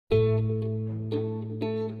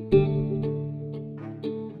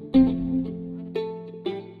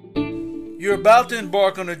You're about to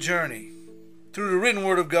embark on a journey through the written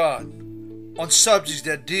word of God on subjects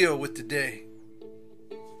that deal with today.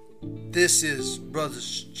 This is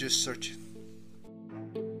Brothers Just Searching.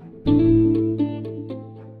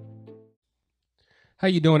 How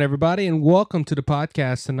you doing, everybody, and welcome to the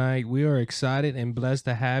podcast tonight. We are excited and blessed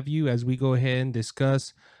to have you as we go ahead and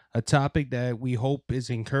discuss a topic that we hope is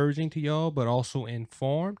encouraging to y'all, but also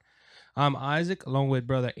informed. I'm Isaac, along with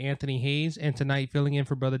Brother Anthony Hayes, and tonight filling in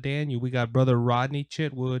for Brother Daniel, we got Brother Rodney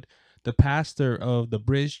Chitwood, the pastor of the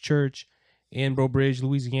Bridge Church in Breaux Bridge,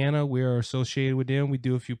 Louisiana. We are associated with them. We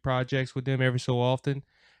do a few projects with them every so often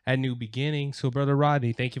at New Beginning. So, Brother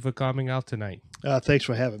Rodney, thank you for coming out tonight. Thanks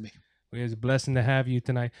for having me. It's a blessing to have you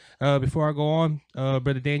tonight. Before I go on,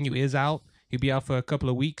 Brother Daniel is out. He'll be out for a couple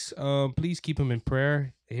of weeks. Please keep him in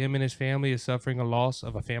prayer. Him and his family is suffering a loss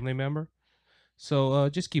of a family member. So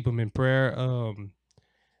just keep him in prayer.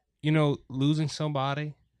 Losing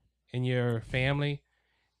somebody in your family,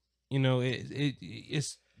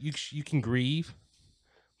 it's you can grieve,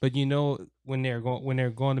 but when they're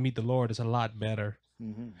going to meet the Lord, it's a lot better.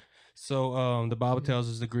 Mm-hmm. So the Bible tells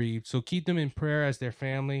us to grieve. So keep them in prayer as their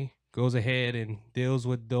family goes ahead and deals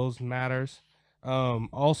with those matters.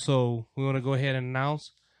 Also, we want to go ahead and announce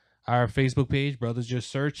our Facebook page, Brothers Just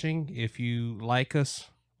Searching. If you like us,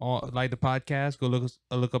 like the podcast, go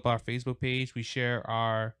look up our Facebook page. We share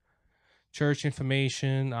our church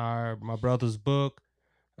information, my brother's book.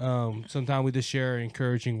 Sometimes we just share an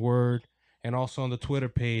encouraging word, and also on the Twitter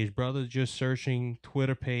page, Brothers Just Searching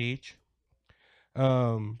Twitter page.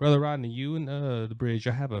 Brother Rodney, you and the Bridge,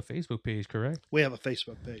 I have a Facebook page, correct? We have a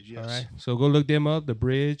Facebook page, yes. All right, so go look them up, the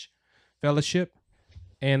Bridge Fellowship,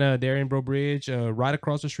 and they're in Breaux Bridge, right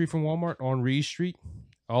across the street from Walmart on Reed Street.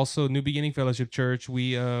 Also, New Beginning Fellowship Church.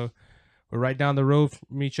 We're right down the road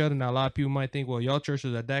from each other. Now, a lot of people might think, well, y'all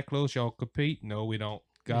churches are that close, y'all compete. No, we don't.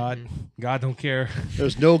 God don't care.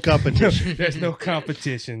 There's no competition. There's no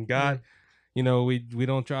competition. God, we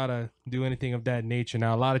don't try to do anything of that nature.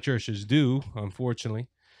 Now, a lot of churches do, unfortunately.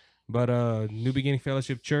 But New Beginning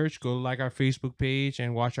Fellowship Church, go like our Facebook page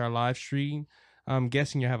and watch our live stream. I'm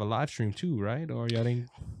guessing you have a live stream too, right? Or y'all didn't...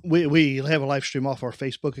 We have a live stream off our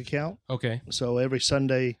Facebook account. Okay. So every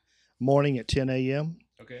Sunday morning at 10 a.m.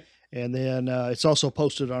 Okay. And then it's also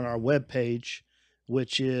posted on our webpage,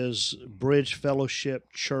 which is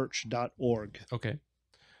bridgefellowshipchurch.org. Okay.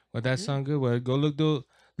 Well, that sounds good. Well, go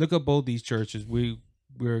look up both these churches.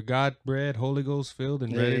 We're God-bred, Holy Ghost filled,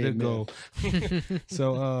 and ready to go.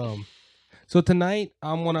 So tonight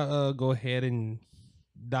I'm gonna go ahead and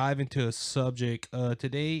dive into a subject.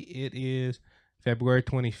 Today it is February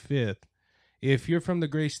 25th. If you're from the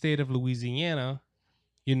great state of Louisiana,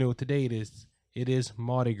 you know today it is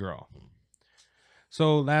Mardi Gras.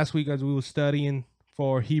 So last week as we were studying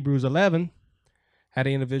for Hebrews 11, had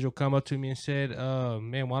an individual come up to me and said,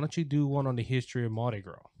 man, why don't you do one on the history of Mardi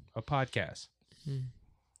Gras, a podcast? I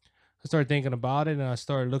started thinking about it, and I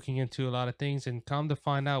started looking into a lot of things, and come to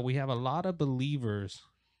find out we have a lot of believers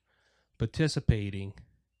participating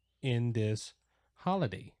in this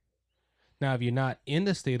holiday. Now, if you're not in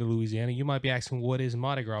the state of Louisiana, you might be asking, what is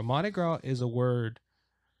Mardi Gras? Mardi Gras is a word,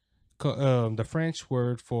 the French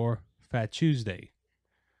word for Fat Tuesday.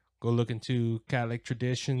 Go look into Catholic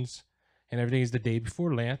traditions, and everything is the day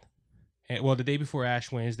before Lent. The day before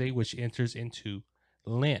Ash Wednesday, which enters into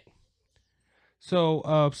Lent.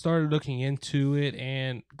 So, started looking into it,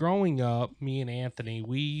 and growing up, me and Anthony,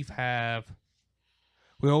 we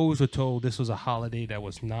always were told this was a holiday that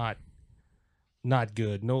was not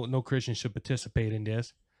good. No Christian should participate in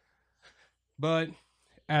this. But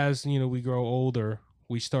as we grow older,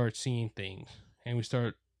 we start seeing things, and we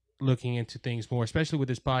start looking into things more. Especially with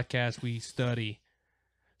this podcast, we study.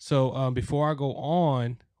 So before I go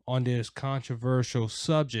on this controversial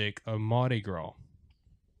subject of Mardi Gras,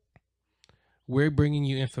 we're bringing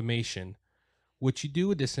you information. What you do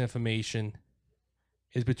with this information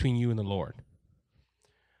is between you and the Lord.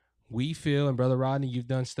 We feel, and Brother Rodney, you've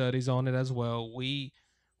done studies on it as well, we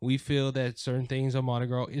feel that certain things on Mardi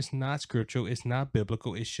Gras is not scriptural, it's not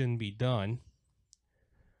biblical, it shouldn't be done.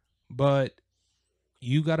 But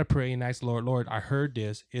you got to pray and ask the Lord, I heard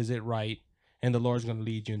this, is it right? And the Lord's going to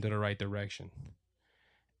lead you into the right direction.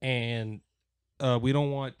 And we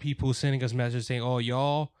don't want people sending us messages saying, oh,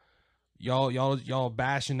 y'all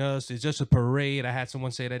bashing us. It's just a parade. I had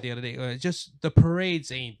someone say that the other day. Just the parades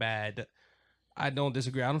ain't bad. I don't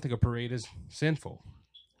disagree. I don't think a parade is sinful.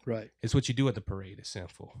 Right. It's what you do at the parade is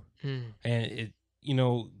sinful. And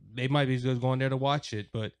they might be just going there to watch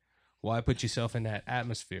it, but why put yourself in that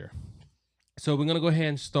atmosphere? So we're going to go ahead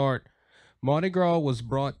and start. Mardi Gras was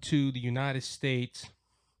brought to the United States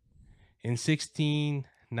in 16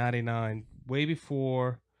 1699, way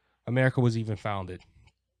before America was even founded,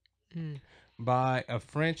 by a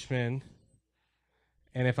Frenchman.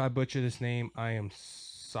 And if I butcher this name, I am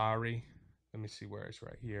sorry. Let me see where it's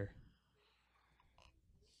right here.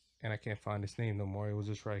 And I can't find his name no more. It was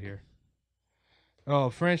just right here. Oh,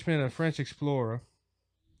 Frenchman, a French explorer.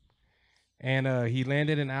 And he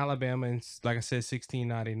landed in Alabama in, like I said,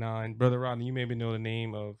 1699. Brother Rodney, you maybe know the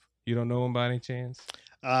name of, you don't know him by any chance?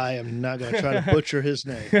 I am not going to try to butcher his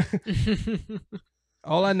name.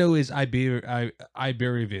 All I know is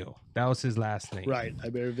Iberville. That was his last name. Right.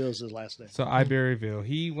 Iberville is his last name. So Iberville.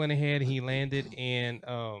 He went ahead and he landed in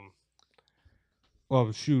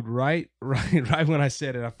well, shoot, right when I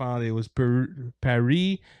said it, I found it was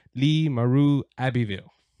Paris Le Maru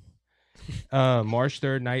Abbeville. March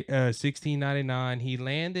 3rd, 1699, he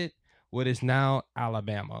landed what is now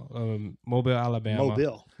Alabama, Mobile, Alabama.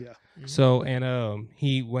 Mobile, yeah. So, and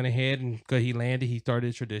he went ahead and because he landed, he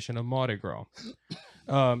started the tradition of Mardi Gras.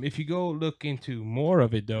 If you go look into more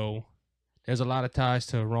of it, though, there's a lot of ties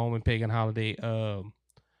to a Roman pagan holiday,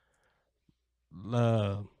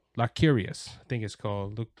 La Curious, I think it's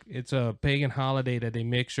called. Look, it's a pagan holiday that they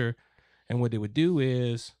mixture, and what they would do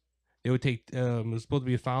is they would take. It was supposed to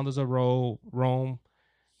be the founders of Rome.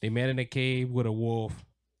 They met in a cave with a wolf,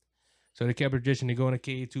 so they kept a tradition. They go in a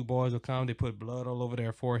cave. Two boys would come. They put blood all over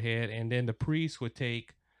their forehead, and then the priest would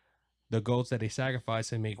take the goats that they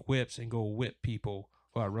sacrificed and make whips and go whip people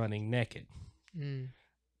while running naked.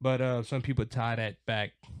 But some people tie that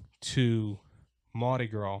back to Mardi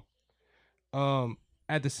Gras.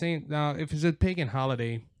 At the same now, if it's a pagan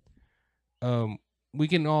holiday, we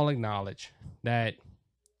can all acknowledge that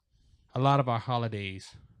a lot of our holidays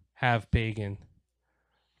have pagan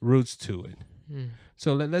roots to it.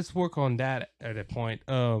 So let's work on that at a point.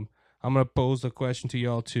 I'm gonna pose the question to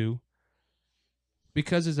y'all too.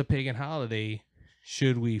 Because it's a pagan holiday,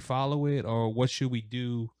 should we follow it, or what should we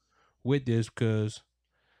do with this? Because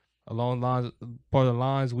along lines, part of the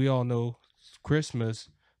lines, we all know Christmas.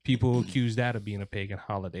 People accuse that of being a pagan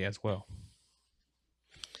holiday as well.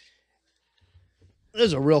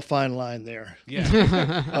 There's a real fine line there.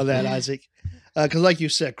 Yeah. On that, Isaac. Because like you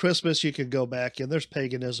said, Christmas, you could go back, and there's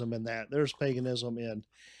paganism in that. There's paganism in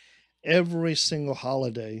every single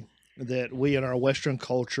holiday that we in our Western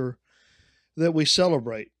culture that we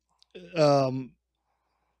celebrate. The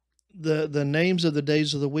names of the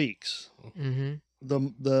days of the weeks,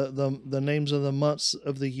 the names of the months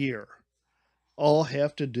of the year, all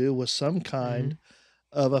have to do with some kind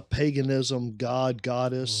of a paganism, god,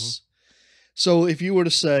 goddess. So if you were to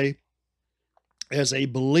say, as a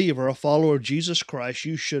believer, a follower of Jesus Christ,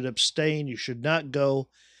 you should abstain, you should not go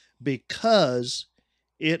because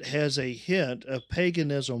it has a hint of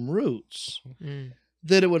paganism roots,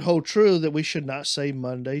 then it would hold true that we should not say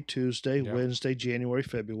Monday, Tuesday, Wednesday, January,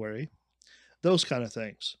 February, those kind of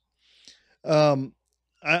things.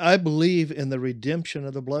 I believe in the redemption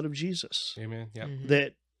of the blood of Jesus. Amen. Yep.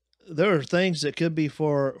 That there are things that could be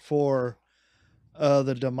for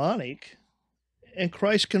the demonic, and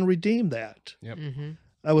Christ can redeem that. Yep.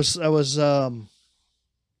 I was I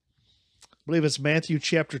believe it's Matthew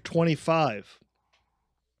chapter 25,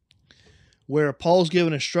 where Paul's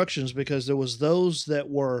given instructions because there was those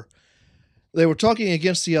that were talking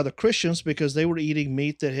against the other Christians because they were eating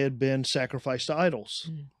meat that had been sacrificed to idols.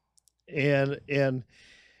 And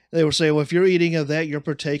they were saying, well, if you're eating of that, you're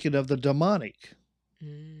partaking of the demonic.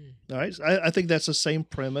 All right. I think that's the same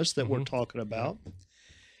premise that we're talking about.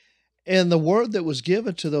 And the word that was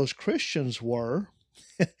given to those Christians were,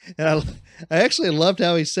 and I actually loved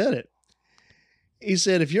how he said it. He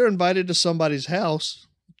said, if you're invited to somebody's house,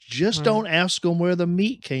 just don't ask them where the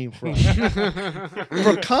meat came from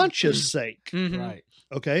for conscience sake. Right.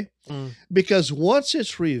 Okay. Because once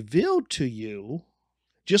it's revealed to you,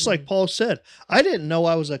 just like Paul said, I didn't know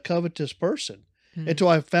I was a covetous person until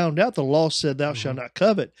I found out the law said thou shalt not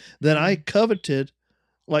covet. Then I coveted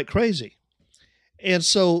like crazy. And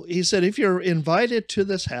so he said, if you're invited to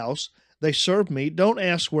this house, they serve meat, don't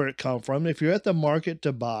ask where it come from. If you're at the market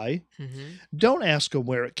to buy, don't ask them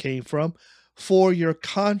where it came from for your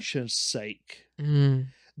conscience sake.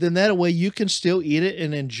 Then that way you can still eat it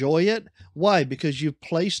and enjoy it. Why? Because you've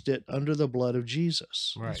placed it under the blood of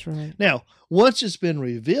Jesus. Right. That's right. Now, once it's been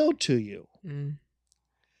revealed to you,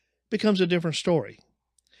 becomes a different story.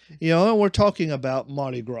 You know, and we're talking about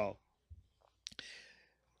Mardi Gras.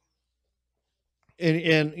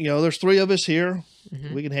 And you know, there's three of us here.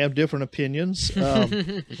 We can have different opinions.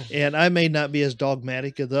 And I may not be as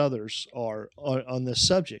dogmatic as others are on this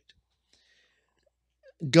subject.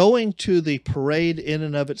 Going to the parade in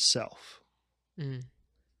and of itself,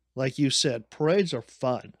 like you said, parades are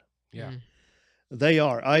fun. Yeah. They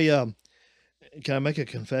are. Can I make a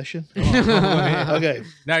confession? Go ahead. Okay.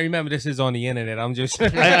 Now remember, this is on the internet. I'm just. I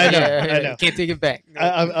know. Yeah, I know. Can't take it back.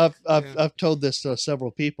 I've told this to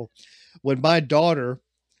several people. When my daughter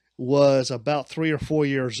was about 3 or 4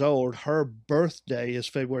 years old, her birthday is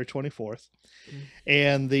February 24th,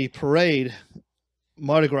 and the parade,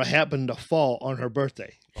 Mardi Gras, happened to fall on her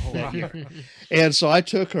birthday that year. And so I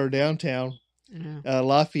took her downtown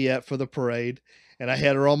Lafayette for the parade, and I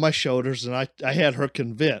had her on my shoulders, and I had her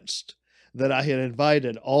convinced that I had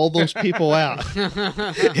invited all those people out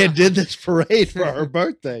and did this parade for her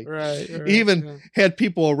birthday. Right. Even had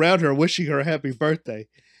people around her wishing her a happy birthday.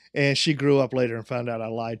 And she grew up later and found out I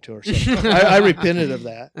lied to her. So I repented of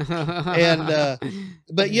that. And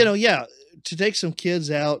but to take some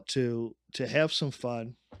kids out to have some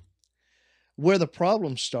fun. Where the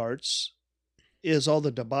problem starts is all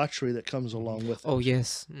the debauchery that comes along with it. Oh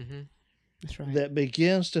yes, that's right. That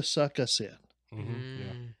begins to suck us in.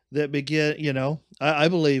 Yeah. That I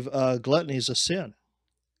believe gluttony is a sin.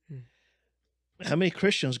 How many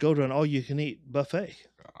Christians go to an all-you-can-eat buffet?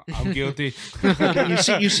 I'm guilty.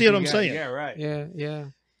 You see what I'm saying? Yeah, right. Yeah.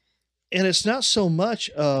 And it's not so much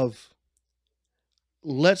of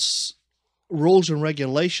rules and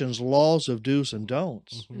regulations, laws of do's and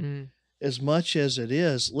don'ts, as much as it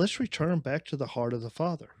is, let's return back to the heart of the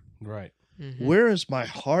Father. Right. Where is my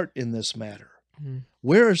heart in this matter?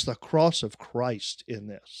 Where is the cross of Christ in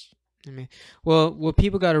this? Well, what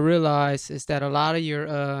people got to realize is that a lot of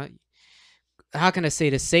your how can I say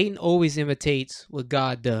this? Satan always imitates what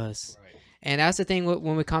God does. Right. And that's the thing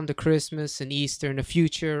when we come to Christmas and Easter in the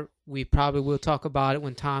future, we probably will talk about it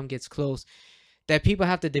when time gets close, that people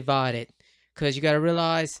have to divide it. Because you got to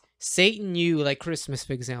realize Satan knew, like Christmas,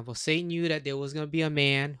 for example, Satan knew that there was going to be a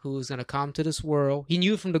man who was going to come to this world. He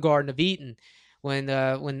knew from the Garden of Eden when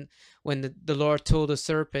the Lord told the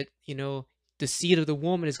serpent, the seed of the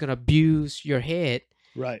woman is going to abuse your head.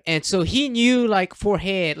 Right. And so he knew, like,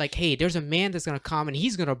 forehead, like, hey, there's a man that's going to come and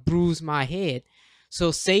he's going to bruise my head.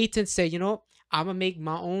 So Satan said, I'm going to make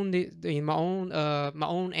my own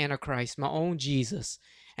Antichrist, my own Jesus.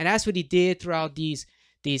 And that's what he did throughout these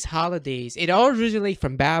holidays. It all originated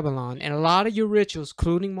from Babylon. And a lot of your rituals,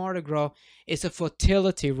 including Mardi Gras, is a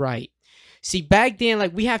fertility rite. See, back then,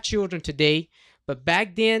 like, we have children today, but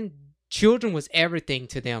back then, children was everything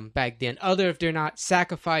to them back then, other if they're not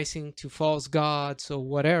sacrificing to false gods or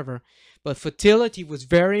whatever. But fertility was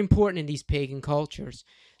very important in these pagan cultures.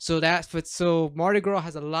 So Mardi Gras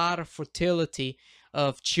has a lot of fertility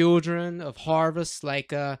of children, of harvests, like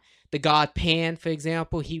the god Pan, for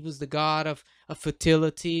example. He was the god of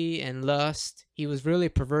fertility and lust. He was really a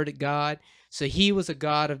perverted god. So he was a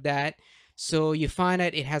god of that. So you find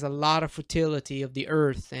that it has a lot of fertility of the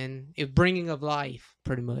earth and a bringing of life,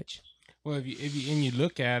 pretty much. Well, if you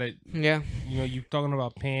look at it, yeah, you're talking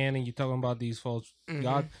about Pan and you're talking about these false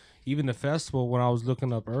gods. Even the festival, when I was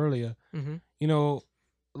looking up earlier,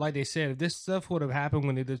 like they said, if this stuff would have happened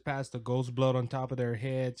when they just passed the ghost blood on top of their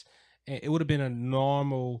heads, it would have been a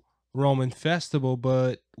normal Roman festival.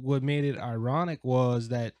 But what made it ironic was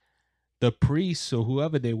that the priests, or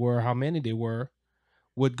whoever they were, how many they were,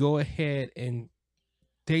 would go ahead and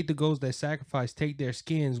take the goats that sacrifice, take their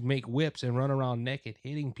skins, make whips, and run around naked,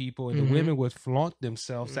 hitting people. And the women would flaunt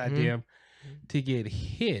themselves at them to get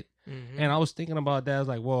hit. And I was thinking about that. I was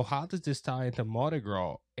like, well, how does this tie into Mardi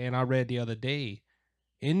Gras? And I read the other day,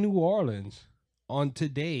 in New Orleans, on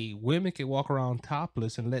today, women can walk around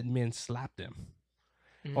topless and let men slap them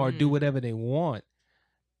or do whatever they want.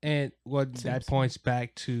 And that points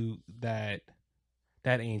back to that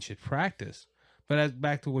ancient practice. But that's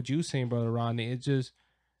back to what you were saying, Brother Rodney. It's just,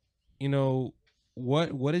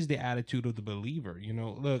 what is the attitude of the believer?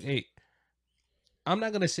 Look, hey, I'm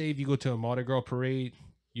not gonna say if you go to a Mardi Gras parade,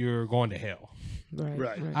 you're going to hell.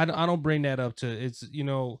 Right. I don't bring that up to it's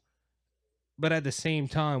but at the same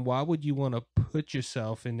time, why would you want to put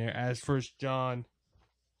yourself in there? As 1 John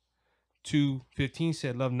 2:15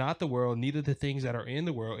 said, "Love not the world, neither the things that are in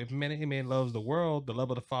the world. If any man loves the world, the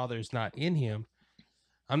love of the Father is not in him."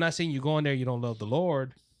 I'm not saying you go in there you don't love the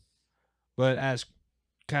Lord, but as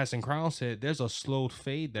Casting Crown said, there's a slow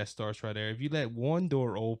fade that starts right there. If you let one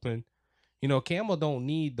door open, Camel don't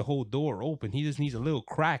need the whole door open. He just needs a little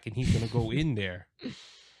crack and he's going to go in there.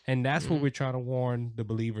 And that's what we're trying to warn the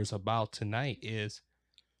believers about tonight is,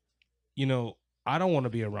 I don't want to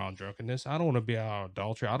be around drunkenness. I don't want to be around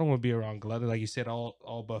adultery. I don't want to be around gluttony, like you said,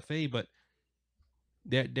 all buffet. But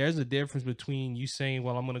there's a difference between you saying,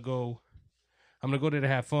 well, I'm going to go there to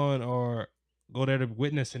have fun or go there to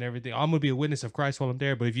witness and everything. I'm going to be a witness of Christ while I'm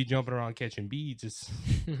there. But if you're jumping around catching beads,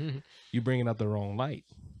 you're bringing up the wrong light.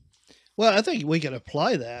 Well, I think we can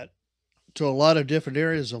apply that to a lot of different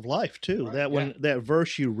areas of life too. Right, That yeah. when that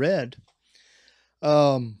verse you read,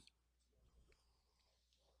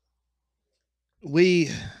 we,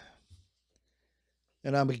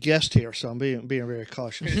 and I'm a guest here, so I'm being very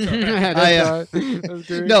cautious. That's I, right. That's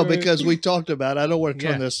good, No, good. because we talked about. I don't want to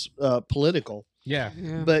turn Yeah. this political, Yeah.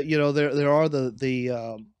 Yeah. but you know there are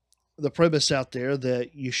the premise out there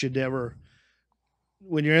that you should never,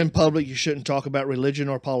 when you're in public, you shouldn't talk about religion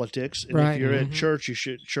or politics, and Right. if you're in Mhm. church,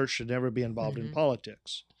 church should never be involved in Mhm.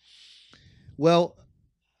 politics. Well,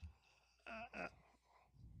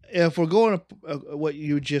 if we're going to what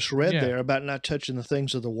you just read Yeah. there about not touching the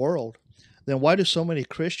things of the world, then why do so many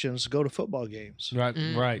Christians go to football games? Right.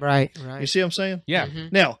 Mm, Right. Right. You Right. see what I'm saying? Yeah.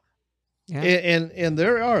 Mhm. Now, Yeah. and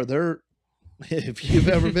there, if you've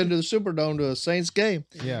ever been to the Superdome to a Saints game,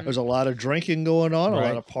 Yeah. there's a lot of drinking going on, a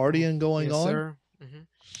Right. lot of partying going Yes, on, sir. Mhm.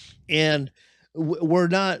 and we're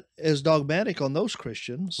not as dogmatic on those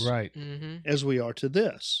Christians Right. Mhm. as we are to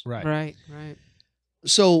this. Right. Right. Right.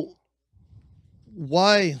 So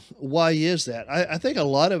why is that? I think a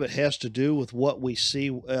lot of it has to do with what we see,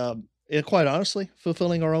 and quite honestly,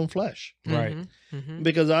 fulfilling our own flesh. Right. Mhm. Mhm.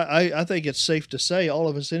 Because I think it's safe to say all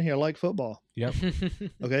of us in here like football. Yep.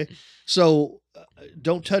 Okay, so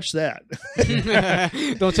don't touch that.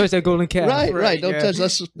 Don't touch that golden calf. Right. Don't yeah. touch.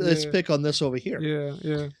 Let's Yeah. pick on this over here. Yeah.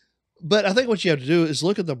 Yeah. But I think what you have to do is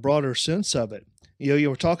look at the broader sense of it. You know, you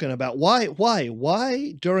were talking about why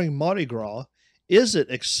during Mardi Gras is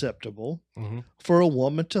it acceptable Mm-hmm. for a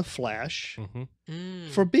woman to flash Mm-hmm. Mm.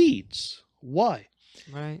 for beads? Why?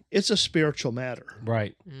 Right. It's a spiritual matter.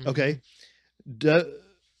 Right. Mhm. Okay.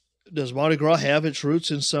 Does Mardi Gras have its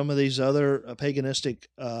roots in some of these other paganistic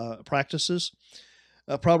practices?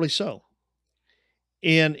 Probably so.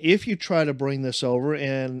 And if you try to bring this over,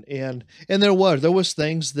 and there was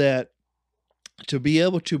things that, to be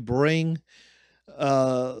able to bring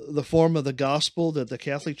the form of the gospel that the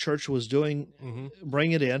Catholic Church was doing, Mm-hmm.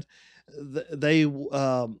 bring it in, they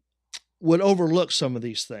would overlook some of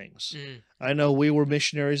these things. Mm. I know we were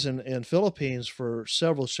missionaries in Philippines for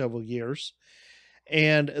several years,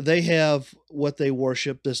 and they have what they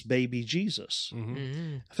worship, this baby Jesus. Mm-hmm.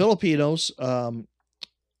 Mhm. Filipinos,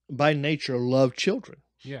 by nature, love children.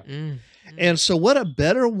 Yeah. Mm. And so, what a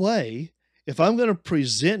better way, if I'm going to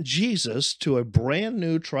present Jesus to a brand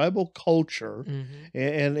new tribal culture, Mhm.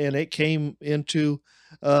 and it came into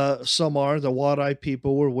Samar, the Wadai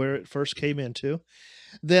people were where it first came into,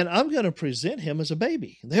 then I'm going to present him as a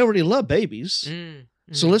baby. They already love babies. Mm.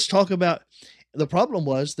 So let's talk about, the problem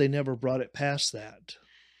was they never brought it past that.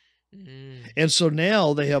 Mm. And so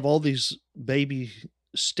now they have all these baby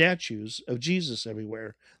statues of Jesus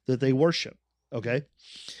everywhere that they worship. Okay.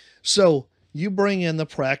 So you bring in the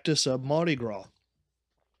practice of Mardi Gras.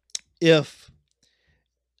 If,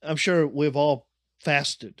 I'm sure we've all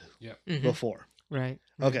fasted Mhm. before. Right.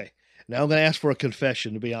 Okay. Now I'm going to ask for a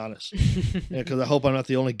confession, to be honest, because I hope I'm not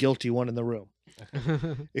the only guilty one in the room.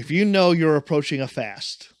 If you know you're approaching a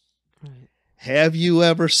fast, Right. have you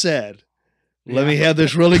ever said, let me have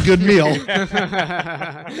this really good meal? Right?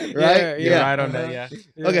 Right? You're Yeah. right on that.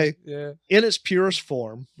 Yeah. Okay. Yeah. In its purest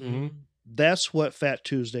form, Mm-hmm. that's what Fat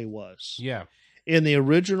Tuesday was. Yeah. In the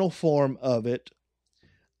original form of it,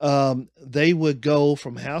 they would go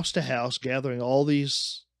from house to house gathering all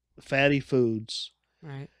these fatty foods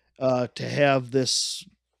Right. to have this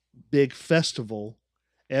big festival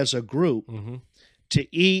as a group, Mm-hmm.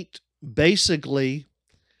 to eat basically,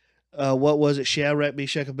 what was it? Shadrach,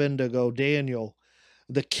 Meshach, Abednego, Daniel,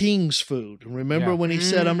 the king's food. Remember Yeah. when he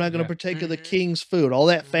said, I'm not going to Yeah. partake of the Mhm. king's food, all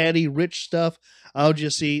that fatty, rich stuff, I'll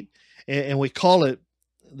just eat. And we call it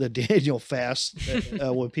the Daniel fast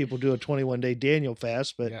when people do a 21-day Daniel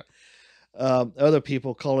fast, but Yeah. other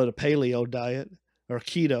people call it a paleo diet or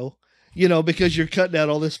keto, because you're cutting out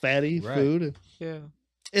all this fatty Right. food. Yeah.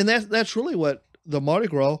 And that's really what the Mardi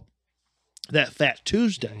Gras, that Fat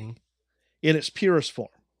Tuesday, Mhm. in its purest form,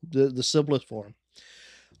 the simplest form.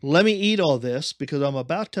 Let me eat all this because I'm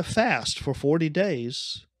about to fast for 40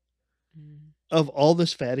 days Mm. of all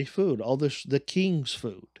this fatty food, all this, the king's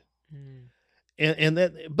food. Mm.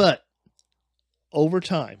 But over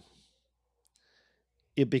time,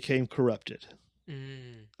 it became corrupted.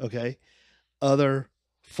 Mm. Okay. Other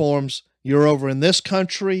forms, you're over in this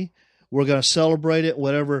country, we're going to celebrate it,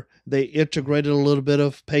 whatever. They integrated a little bit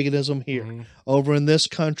of paganism here. Mhm. Over in this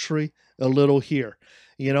country, a little here.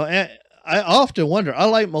 And I often wonder, I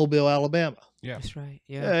like Mobile, Alabama. Yeah. That's right.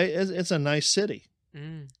 Yeah, Yeah. it's a nice city.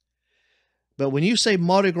 Mm. But when you say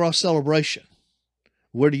Mardi Gras celebration,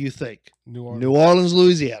 where do you think? New Orleans. New Orleans,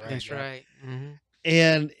 Louisiana. That's yeah. right. Mhm.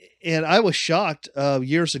 And I was shocked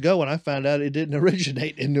years ago when I found out it didn't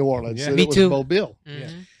originate in New Orleans. Yeah. That Me it was too. Mobile. Yeah.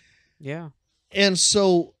 Mhm. Yeah. And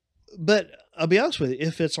so, but I'll be honest with you,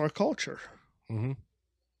 if it's our culture, Mm-hmm.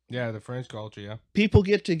 Yeah, the French culture. Yeah. people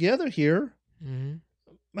get together here. Mm-hmm.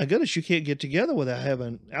 My goodness, you can't get together without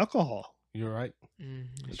having alcohol You're right.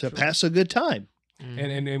 to pass a good time.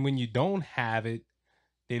 And when you don't have it,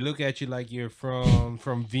 they look at you like you're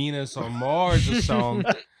from Venus or Mars or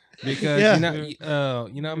something. Because Yeah.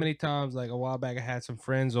 you know how many times, like a while back, I had some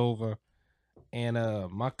friends over, and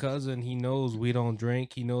my cousin, he knows we don't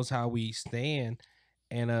drink. He knows how we stand,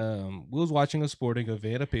 and we was watching a sporting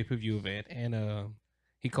event, a pay-per-view event, and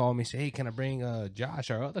he called me, say, "Hey, can I bring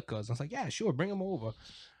Josh, our other cousin?" I was like, "Yeah, sure, bring him over."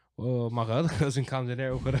 Well, my other cousin comes in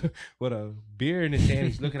there with a beer in his hand.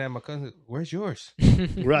 He's looking at my cousin. Where's yours? He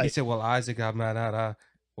Right. said, "Well, Isaac, I'm not.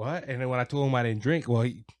 What?" And then when I told him I didn't drink, well,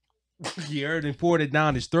 he heard and poured it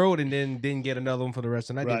down his throat, and then didn't get another one for the rest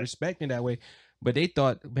of the night. Right. They respect me that way, but they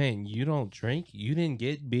thought, man, you don't drink, you didn't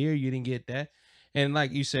get beer, you didn't get that. And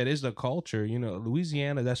like you said, it's the culture. You know,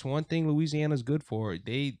 Louisiana. That's one thing Louisiana's good for.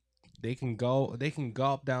 They can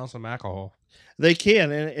gulp down some alcohol. They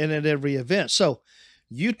can, and at every event. So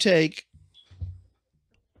you take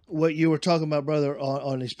what you were talking about, brother,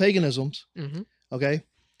 on these paganisms, Mm-hmm. okay,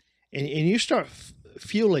 and you start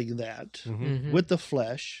fueling that Mm-hmm. with the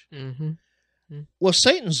flesh. Mm-hmm. Well,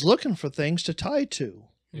 Satan's looking for things to tie to.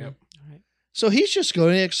 Yep. Right. So he's just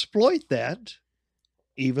going to exploit that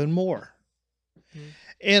even more. Mm.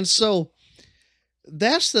 And so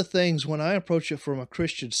that's the things when I approach it from a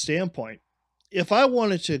Christian standpoint. If I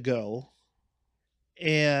wanted to go,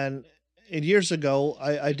 and years ago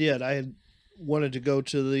I did, I had wanted to go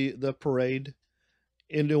to the parade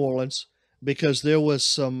in New Orleans because there was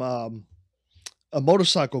some a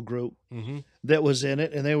motorcycle group Mm-hmm. that was in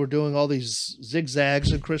it, and they were doing all these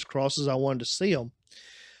zigzags and crisscrosses. I wanted to see them,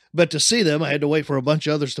 but to see them, I had to wait for a bunch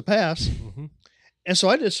of others to pass. Mm-hmm. And so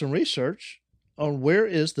I did some research on where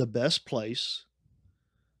is the best place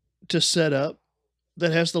to set up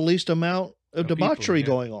that has the least amount of Of people, debauchery yeah.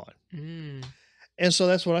 going on. Mm. And so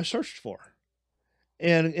that's what I searched for.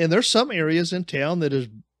 And there's some areas in town that is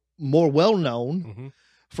more well known Mm-hmm.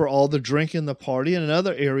 for all the drinking, the party, and in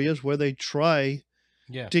other areas where they try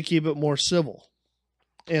Yeah. to keep it more civil.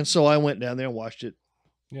 And so I went down there and watched it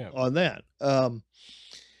Yeah. on that.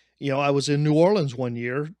 I was in New Orleans one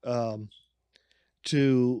year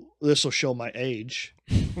this will show my age,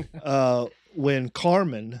 when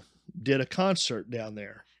Carmen did a concert down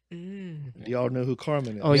there. Mm. Do y'all know who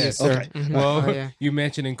Carmen is? Oh yes, sir. Okay. Mhm. Well, Oh, yeah. you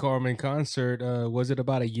mentioned in Carmen concert. Was it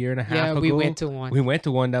about a year and a half Yeah, ago? we went to one. We went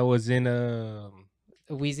to one that was in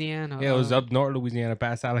Louisiana. yeah, it was up north Louisiana,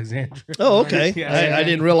 past Alexandria. Oh, okay. Yeah. I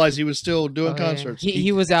didn't realize he was still doing Oh, yeah. concerts.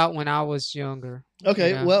 He was out when I was younger.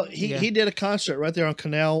 Okay, Yeah. well, Yeah. he did a concert right there on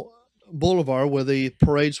Canal Boulevard where the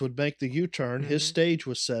parades would make the U-turn. His Mhm. stage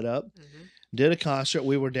was set up. Mm-hmm. Did a concert.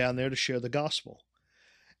 We were down there to share the gospel.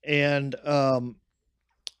 And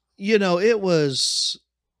it was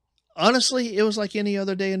honestly, it was like any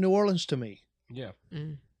other day in New Orleans to me Yeah.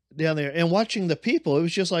 Mm. down there. And watching the people, it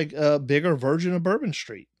was just like a bigger version of Bourbon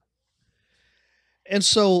Street. And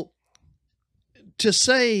so to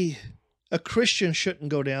say a Christian shouldn't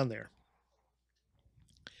go down there,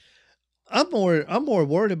 I'm more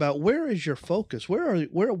worried about where is your focus? What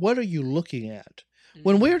are you looking at?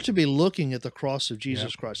 When we are to be looking at the cross of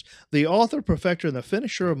Jesus Christ, the author, perfecter, and the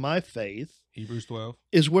finisher of my faith, Hebrews 12.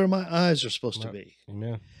 is where my eyes are supposed to Right. be.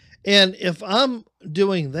 Amen. And if I'm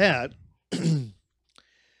doing that,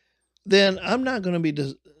 then I'm not going to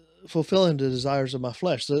be fulfilling the desires of my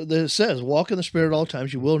flesh. It says, walk in the Spirit at all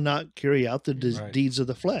times. You will not carry out the Right. deeds of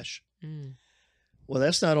the flesh. Mm. Well,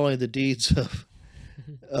 that's not only the deeds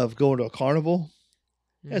of going to a carnival.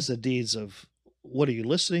 That's the deeds of what are you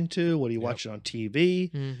listening to? What are you Yep. watching on TV?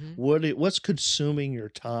 Mhm. What's consuming your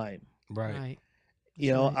time? Right. Right.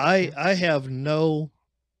 You know, Right. I have nothing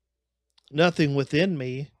within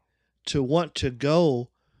me to want to go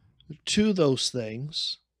to those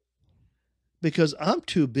things because I'm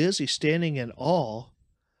too busy standing in awe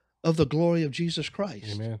of the glory of Jesus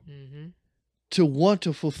Christ Amen. Mm-hmm. to want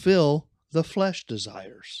to fulfill the flesh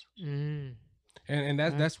desires. Mm. And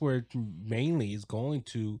that's where it mainly is going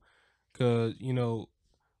to, because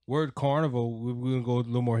word carnival. We're gonna go a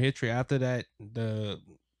little more history after that. The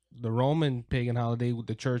Roman pagan holiday,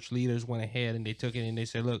 the church leaders went ahead and they took it and they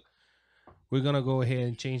said, "Look, we're gonna go ahead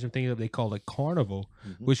and change some things up." They call it carnival,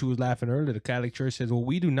 Mhm. which we was laughing earlier. The Catholic Church says, "Well,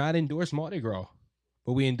 we do not endorse Mardi Gras,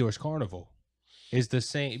 but we endorse carnival." It's the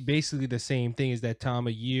same, basically the same thing as that time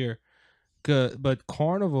of year. But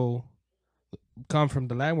carnival come from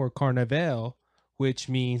the Latin word carnaval, which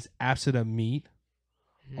means absent of meat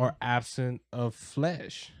or absent of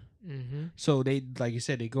flesh. Mm-hmm. So they, like you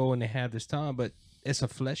said, they go and they have this time, but it's a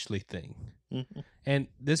fleshly thing. Mhm. And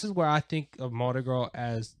this is where I think of Mardi Gras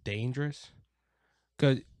as dangerous,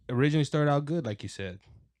 because originally started out good, like you said.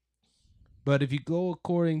 But if you go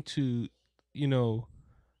according to, you know,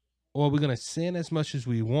 or we're gonna sin as much as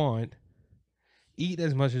we want, eat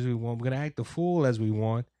as much as we want, we're gonna act the fool as we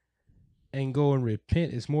want, and go and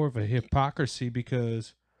repent, it's more of a hypocrisy,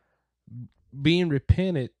 because being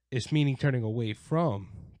repentant is meaning turning away from.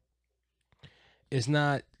 It's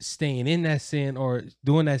not staying in that sin or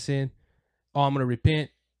doing that sin. Oh, I'm gonna repent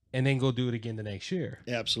and then go do it again the next year.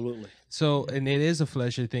 Absolutely. So, and it is a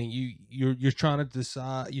fleshly thing. You're trying to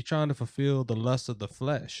decide. You're trying to fulfill the lust of the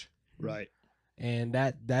flesh, Right. and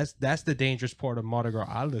that's the dangerous part of Mardi Gras.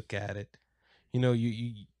 I look at it. You know,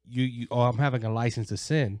 you. Oh, I'm having a license to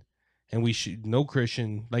sin, and we should. No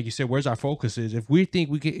Christian, like you said, where's our focus is. If we think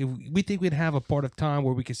we could, if we think we'd have a part of time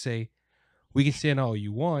where we could say, we can sin all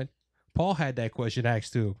you want. Paul had that question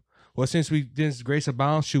asked to him. Well, since grace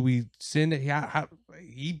abounds, should we sin?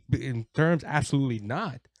 He in terms, absolutely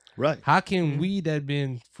not. Right. How can we that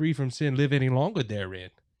been free from sin live any longer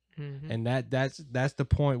therein? Mhm. And that's the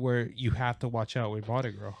point where you have to watch out with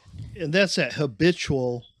Mardi Gras. And that's that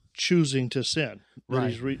habitual choosing to sin that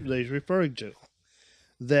Right. that he's referring to.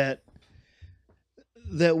 That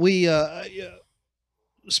we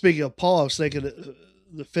speaking of Paul, I was thinking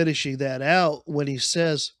the finishing that out when he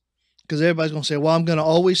says, because everybody's going to say, well, I'm going to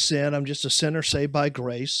always sin. I'm just a sinner saved by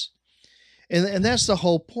grace. And that's the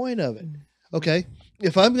whole point of it. Okay.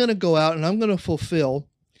 If I'm going to go out and I'm going to fulfill,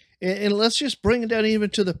 and let's just bring it down even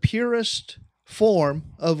to the purest form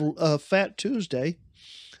of Fat Tuesday,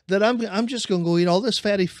 that I'm just going to go eat all this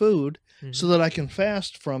fatty food so that I can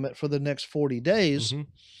fast from it for the next 40 days. Mhm.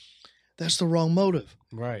 That's the wrong motive.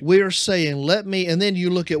 Right. We're saying, let me, and then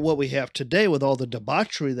you look at what we have today with all the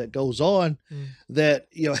debauchery that goes on, that,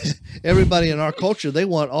 you know, everybody in our culture, they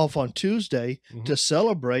want off on Tuesday to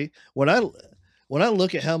celebrate. When I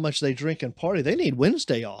look at how much they drink and party, they need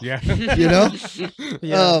Wednesday off. Yeah. You know?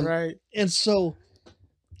 Yeah, right. And so,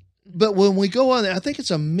 but when we go on, I think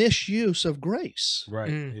it's a misuse of grace.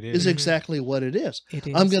 Right. Mm. It Is is. exactly what it is. It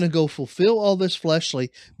is. I'm going to go fulfill all this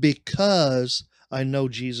fleshly because I know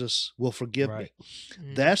Jesus will forgive Right.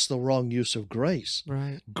 me. That's the wrong use of grace.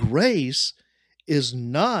 Right. Grace is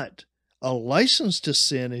not a license to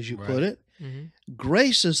sin, as you Right. put it. Mm-hmm.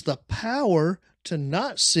 Grace is the power to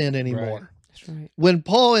not sin anymore. That's right. When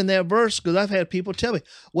Paul in that verse, because I've had people tell me,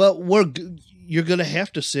 well, you're going to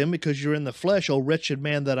have to sin because you're in the flesh, oh wretched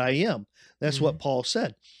man that I am. That's what Paul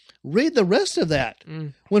said. Read the rest of that.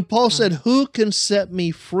 When Paul said, who can set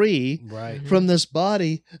me free Right. from this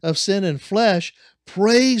body of sin and flesh?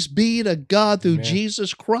 Praise be to God through Amen.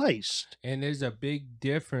 Jesus Christ. And there's a big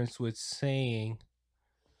difference with saying,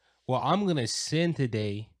 well, I'm going to sin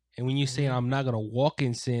today. And when you say I'm not going to walk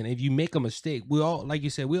in sin, if you make a mistake, we all, like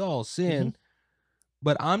you said, we all sin.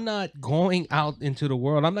 But I'm not going out into the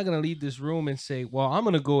world. I'm not going to leave this room and say, well, I'm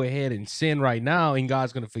going to go ahead and sin right now and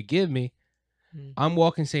God's going to forgive me. I'm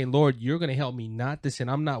walking saying, Lord, you're going to help me not to sin.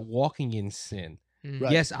 I'm not walking in sin.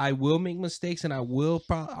 Right. Yes, I will make mistakes, and I will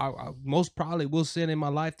I most probably will sin in my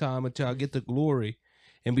lifetime until I get the glory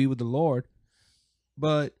and be with the Lord.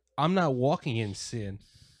 But I'm not walking in sin.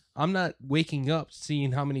 I'm not waking up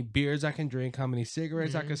seeing how many beers I can drink, how many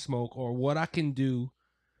cigarettes I can smoke, or what I can do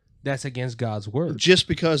that's against God's word. Just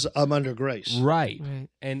because I'm under grace. Right. Right.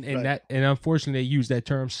 And Right. that, and unfortunately they use that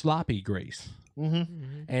term sloppy grace.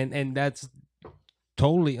 Mm-hmm. And that's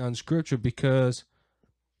totally unscriptural, because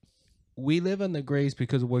we live under grace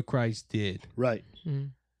because of what Christ did. Right.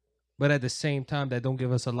 But at the same time, that don't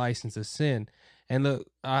give us a license to sin. And look,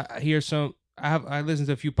 I hear I listen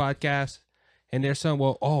to a few podcasts, and there's some,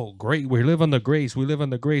 well, oh, great, we live under grace, we live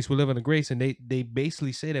under grace, we live under grace. And they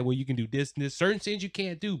basically say that, well, you can do this and this. Certain things you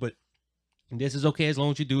can't do, but this is okay as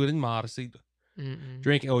long as you do it in modesty.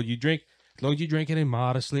 Drink, you drink, as long as you drink it in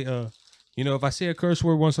modestly. You know, if I say a curse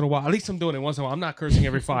word once in a while, at least I'm doing it once in a while. I'm not cursing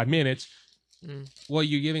every 5 minutes. Well,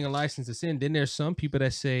 you're giving a license to sin. Then there's some people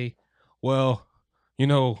that say, well, you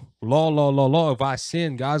know, law. If I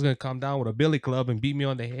sin, God's going to come down with a billy club and beat me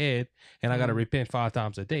on the head, and I got to repent 5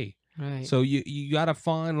 times a day. Right. So you got a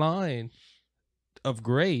fine line of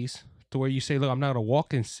grace to where you say, look, I'm not going to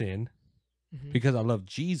walk in sin because I love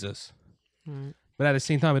Jesus. Right. But at the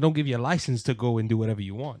same time, it don't give you a license to go and do whatever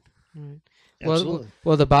you want. Absolutely.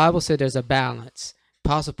 Well, the Bible said there's a balance.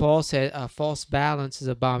 Apostle Paul said a false balance is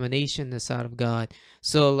abomination in the sight of God.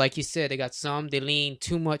 So, like you said, they got some, they lean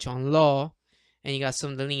too much on law, and you got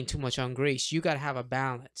some that lean too much on grace. You got to have a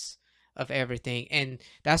balance of everything. And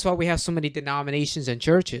that's why we have so many denominations and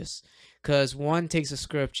churches, because one takes a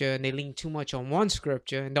scripture and they lean too much on one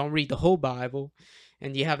scripture and don't read the whole Bible.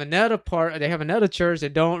 And you have another part. They have another church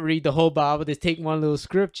that don't read the whole Bible. They take one little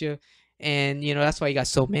scripture, and that's why you got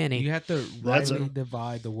so many. You have to rightly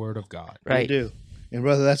divide the word of God. Right. You do. And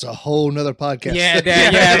brother, that's a whole nother podcast. Yeah,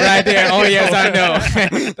 right there. Oh yes, I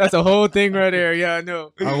know. That's a whole thing right there. Yeah, I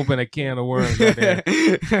know. I open a can of worms right there.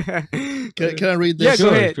 Can I read this? Yeah,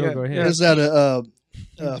 go ahead. Go ahead. This is out of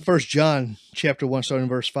 1 John chapter 1, starting in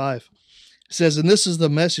verse 5. It says, "And this is the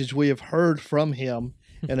message we have heard from him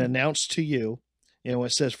and announced to you." And when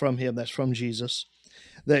it says from him, that's from Jesus.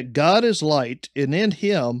 "That God is light, and in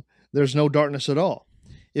him there's no darkness at all.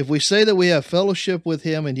 If we say that we have fellowship with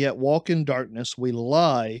him and yet walk in darkness, we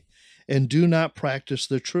lie and do not practice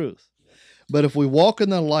the truth. But if we walk in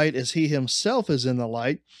the light as he himself is in the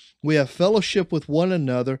light, we have fellowship with one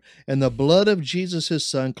another, and the blood of Jesus his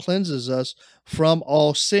son cleanses us from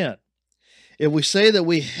all sin. If we say that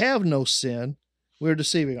we have no sin, we're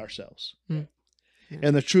deceiving ourselves. Mm. Yeah.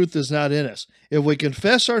 And the truth is not in us. If we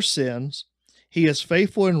confess our sins, he is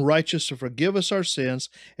faithful and righteous to forgive us our sins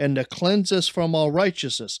and to cleanse us from all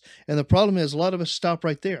righteousness." And the problem is, a lot of us stop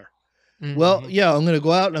right there. Mhm. Well, yeah, I'm going to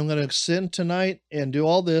go out and I'm going to sin tonight and do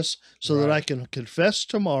all this so that Right. I can confess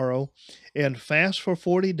tomorrow and fast for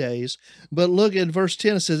 40 days. But look at verse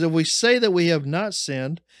 10. It says, "If we say that we have not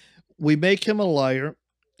sinned, we make him a liar,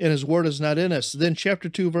 and his word is not in us." Then chapter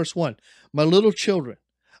 2, verse 1, "My little children,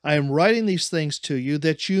 I am writing these things to you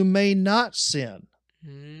that you may not sin."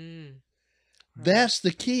 Mm. That's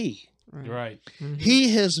the key. Right. Mhm. He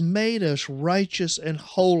has made us righteous and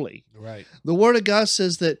holy. Right. The Word of God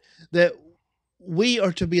says that we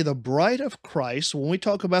are to be the bride of Christ. When we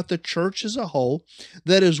talk about the church as a whole,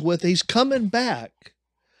 that is with he's coming back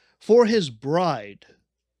for his bride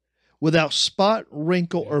without spot,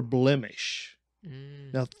 wrinkle, or blemish.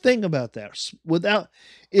 Mm. Now think about that. Without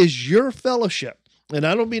is your fellowship, and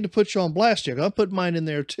I don't mean to put you on blast here. I'll put mine in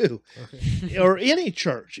there too. Okay. Or any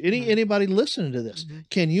church, anybody listening to this, Mhm.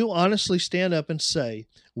 can you honestly stand up and say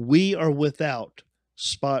we are without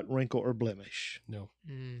spot, wrinkle, or blemish? No.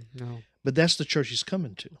 No. But that's the church he's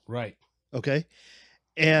coming to. Right. Okay,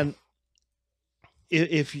 and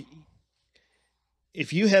if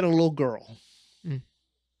you had a little girl, Mm.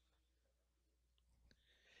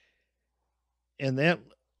 and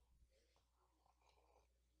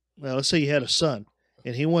let's say you had a son,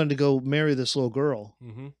 and he wanted to go marry this little girl,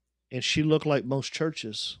 Mm-hmm. and she looked like most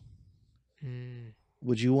churches, Mm.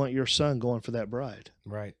 would you want your son going for that bride?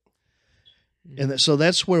 Right. And so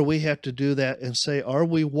that's where we have to do that and say, are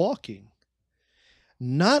we walking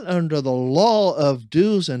not under the law of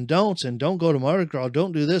do's and don'ts, and don't go to Mardi Gras,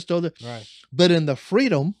 don't do this, don't do that, Right. but in the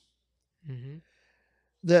freedom Mm-hmm.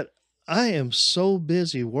 that I am so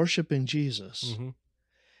busy worshiping Jesus Mm-hmm.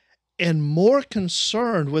 and more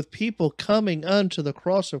concerned with people coming unto the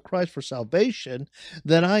cross of Christ for salvation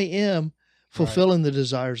than I am fulfilling the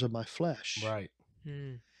desires of my flesh. Right.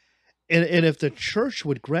 Mm. And if the church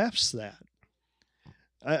would grasp that,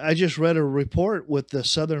 I just read a report with the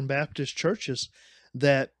Southern Baptist churches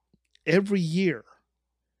that every year,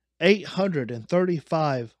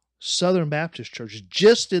 835 Southern Baptist churches,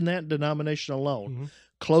 just in that denomination alone, Mm-hmm.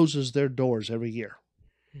 closes their doors every year.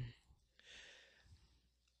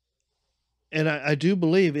 And I do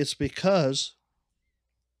believe it's because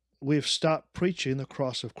we've stopped preaching the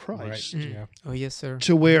cross of Christ. Right. Mm. Yeah. Oh yes, sir.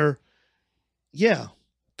 To where, yeah,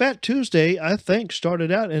 Fat Tuesday, I think,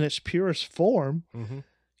 started out in its purest form. Mm-hmm.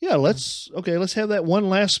 Yeah, let's have that one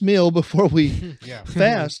last meal before we Yeah.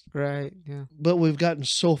 fast. Right. Yeah. But we've gotten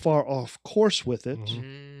so far off course with it Mhm.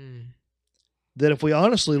 Mm. that if we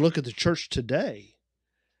honestly look at the church today,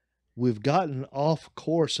 we've gotten off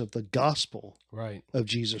course of the gospel Right. of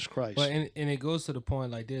Jesus Christ. But and it goes to the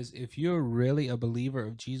point like this: if you're really a believer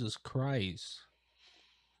of Jesus Christ,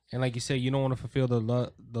 and like you said, you don't want to fulfill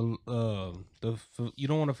you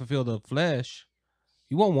don't want to fulfill the flesh,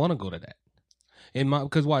 you won't want to go to that.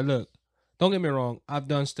 Because why? Look, don't get me wrong. I've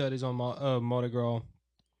done studies on Mardi Gras.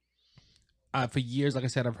 For years, like I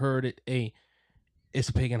said, I've heard it. It's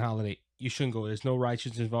a pagan holiday. You shouldn't go. There's no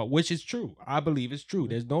righteousness involved, which is true. I believe it's true.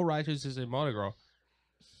 There's no righteousness in Mardi Gras.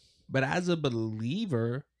 But as a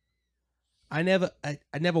believer, I never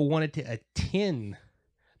wanted to attend.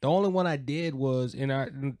 The only one I did was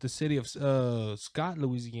in the city of Scott,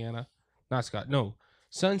 Louisiana.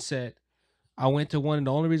 Sunset. I went to one, and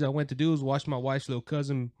the only reason I went to do was watch my wife's little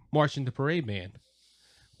cousin march in the parade band.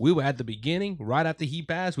 We were at the beginning, right after he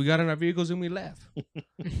passed. We got in our vehicles and we left.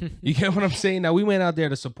 You get what I'm saying? Now, we went out there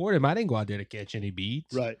to support him. I didn't go out there to catch any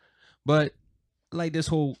beats. right. But like this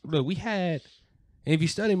whole look, we had. And if you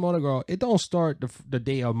study Mardi Gras, it don't start the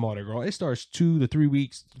day of Mardi Gras. It starts 2 to 3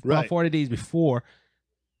 weeks, about Right. 40 days before,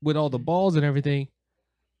 with all the balls and everything.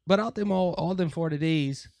 But out them all them 40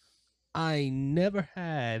 days, I never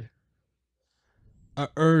had an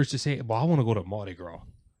urge to say, well, I want to go to Mardi Gras.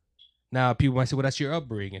 Now, people might say, well, that's your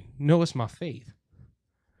upbringing. No, it's my faith.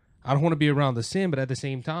 I don't want to be around the sin, but at the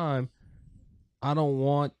same time, I don't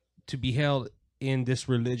want to be held in this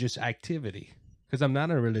religious activity. Because I'm not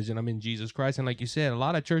in a religion. I'm in Jesus Christ. And like you said, a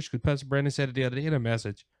lot of church, because Pastor Brandon said it the other day in a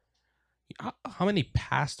message, how many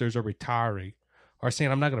pastors are retiring or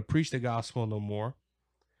saying, I'm not going to preach the gospel no more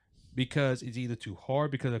because it's either too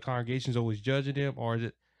hard because the congregation's always judging them, or is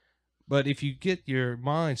it? But if you get your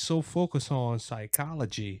mind so focused on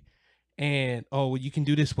psychology and, oh, well, you can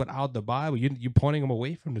do this without the Bible, you're pointing them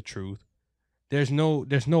away from the truth. There's no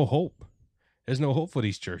hope. There's no hope for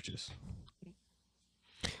these churches.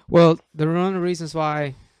 Well, one of the reasons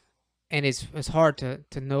why, and it's hard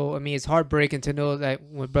to know. I mean, it's heartbreaking to know that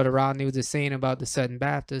what Brother Rodney was just saying about the Southern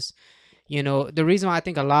Baptists. You know, the reason why I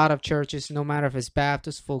think a lot of churches, no matter if it's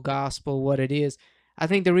Baptist, full gospel, what it is, I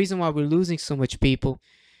think the reason why we're losing so much people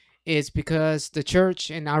is because the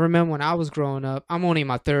church, and I remember when I was growing up, I'm only in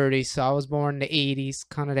my 30s, so I was born in the 80s,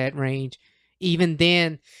 kind of that range. Even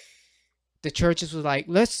then, the churches was like,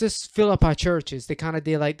 let's just fill up our churches. They kind of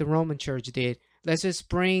did like the Roman church did. Let's just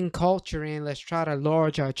bring culture in. Let's try to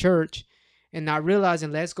enlarge our church. And not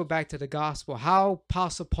realizing, let's go back to the gospel. How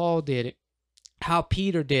Apostle Paul did it. How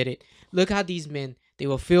Peter did it. Look how these men, they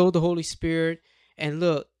were filled with the Holy Spirit. And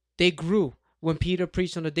look, they grew. When Peter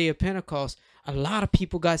preached on the day of Pentecost, a lot of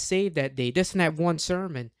people got saved that day. Just in that one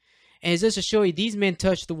sermon. And it's just to show you, these men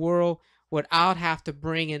touched the world without have to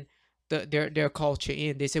bring in their culture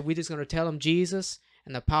in. They said, we're just going to tell them Jesus,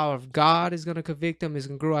 and the power of God is going to convict them, is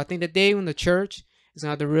going to grow. I think the day when the church is going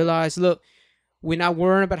to have to realize, look, we're not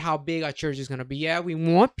worrying about how big our church is going to be. Yeah, we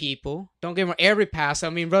want people. Don't get me wrong, every pastor. I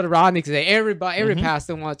mean, Brother Rodney said every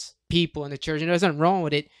pastor wants people in the church, and there's nothing wrong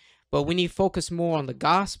with it. But we need to focus more on the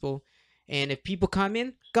gospel. And if people come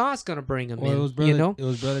in, God's going to bring them in. It was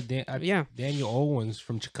Brother Daniel Owens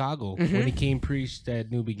from Chicago. When he came preached at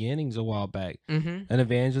New Beginnings a while back. An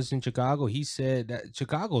evangelist in Chicago, he said that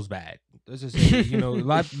Chicago's bad. Let's just say,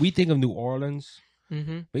 we think of New Orleans,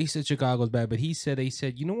 but he said Chicago's bad. But they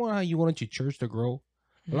said, you know what, how you want your church to grow?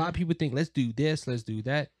 A lot of people think, let's do this, let's do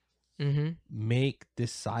that. Make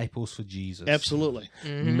disciples for Jesus. Absolutely.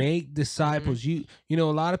 Make disciples. You know,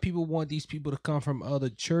 a lot of people want these people to come from other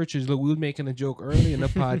churches. Look, we were making a joke earlier in the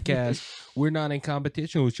podcast. We're not in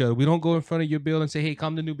competition with each other. We don't go in front of your building and say, hey,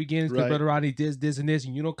 come to New Beginnings. Right. Brother Rodney this, and this.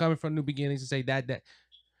 And you don't come in front of New Beginnings and say that.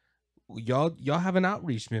 Y'all have an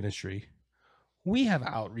outreach ministry. We have an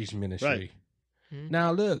outreach ministry. Right.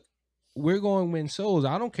 Now, look, we're going to win souls.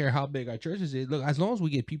 I don't care how big our churches is. Look, as long as we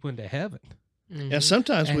get people into heaven. And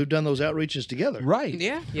sometimes we've done those outreaches together. Right.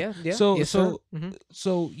 Yeah. So,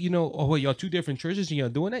 y'all two different churches and y'all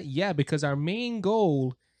doing that? Yeah, because our main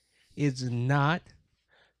goal is not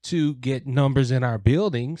to get numbers in our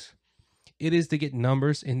buildings. It is to get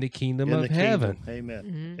numbers in the kingdom of heaven.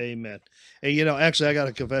 Amen. Amen. And, actually, I got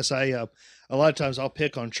to confess, a lot of times I'll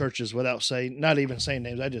pick on churches without not even saying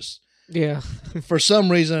names. I just, for some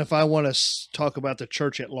reason, if I want to talk about the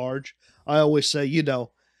church at large, I always say,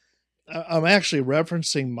 I'm actually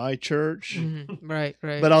referencing my church. Right.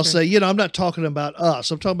 But I'll say, I'm not talking about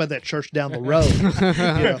us. I'm talking about that church down the road.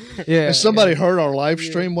 And somebody heard our live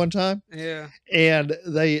stream one time. Yeah. And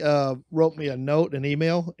they wrote me a note, an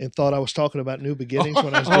email, and thought I was talking about New Beginnings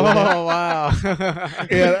when I was doing that. Oh, wow.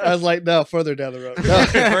 And I was like, no, further down the road. No.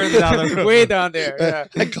 Further down the road. Way down there. Yeah.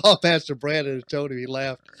 I called Pastor Brandon and told him, he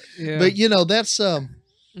laughed. Yeah. But, that's...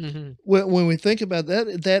 When we think about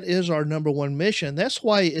that, that is our number one mission. That's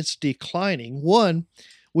why it's declining. One,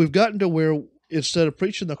 we've gotten to where instead of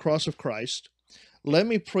preaching the cross of Christ, let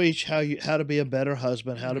me preach how to be a better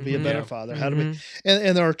husband, how to be a better father, how to be,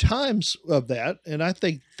 and there are times of that, and I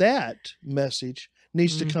think that message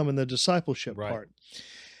needs to come in the discipleship part.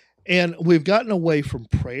 And we've gotten away from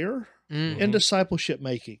prayer and discipleship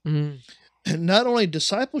making, and not only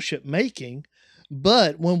discipleship making,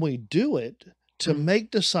 but when we do it, to make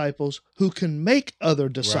disciples who can make other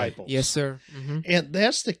disciples. Right. Yes, sir. And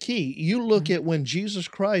that's the key. You look at when Jesus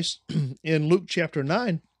Christ in Luke chapter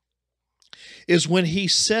 9 is when he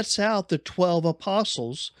sets out the 12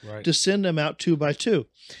 apostles to send them out 2 by 2.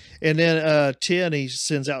 And then 10, he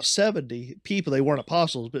sends out 70 people. They weren't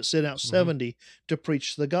apostles, but sent out 70 to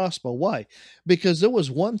preach the gospel. Why? Because there was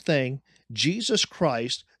one thing Jesus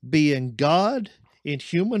Christ, being God in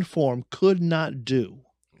human form, could not do.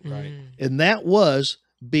 Right. And that was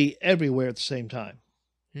be everywhere at the same time.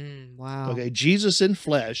 Wow. Okay, Jesus in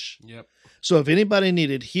flesh So if anybody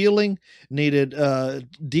needed healing, needed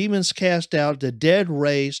demons cast out, the dead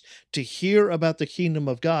raised, to hear about the kingdom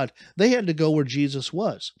of God, they had to go where Jesus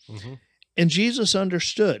was. Mhm. And Jesus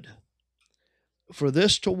understood, for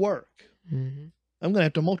this to work, Mm-hmm. I'm going to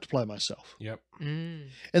have to multiply myself. Yep. Mm-hmm.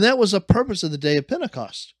 And that was the purpose of the day of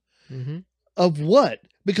Pentecost. Mm-hmm. Of what?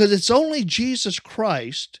 Because it's only Jesus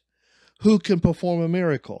Christ who can perform a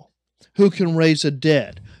miracle, who can raise a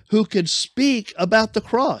dead, who can speak about the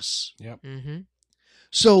cross. Yep. Mm-hmm.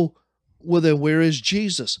 So, well, then where is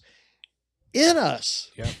Jesus? In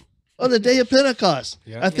us Yep. on the day of Pentecost.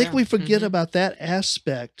 Yep. I think Yeah. we forget Mhm. about that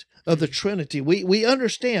aspect of the Trinity. We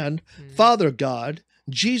understand Mhm. Father God,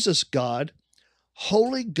 Jesus God,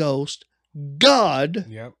 Holy Ghost, God,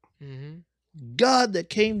 Yep. Mm-hmm. God that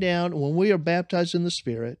came down when we are baptized in the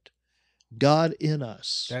Spirit, God in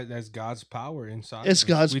us. That's God's power inside. It's of us.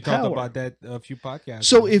 God's We power. talked about that a few podcasts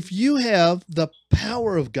So ago. if you have the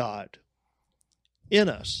power of God in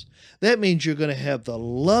us, that means you're going to have the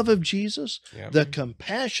love of Jesus, Yep. the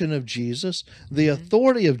compassion of Jesus, the Mhm.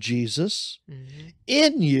 authority of Jesus Mm-hmm.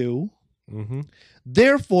 in you. Mm-hmm.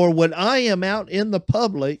 Therefore, when I am out in the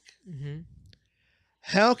public, Mm-hmm.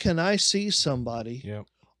 how can I see somebody Yep.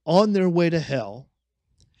 on their way to hell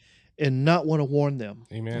and not want to warn them?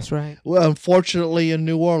 Amen. That's right. Well, unfortunately, in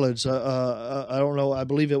New Orleans, I don't know. I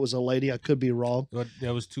believe it was a lady. I could be wrong. But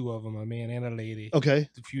there was two of them, a man and a lady, Okay.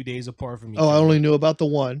 a few days apart from each Oh, I other. only knew about the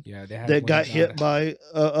one Yeah, they had that one got hit by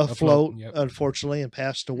a float, float, yep. unfortunately, and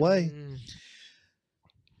passed away. Mm.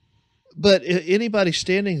 But anybody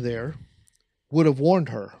standing there would have warned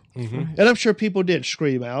her. Mm-hmm. Right. And I'm sure people did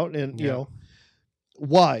scream out. And, you Yeah. know,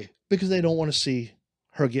 why? Because they don't want to see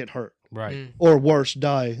her get hurt Right. Mm. or worse,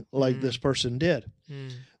 die like Mm. this person did.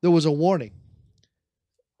 Mm. There was a warning.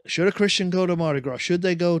 Should a Christian go to Mardi Gras? Should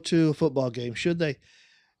they go to a football game? Should they?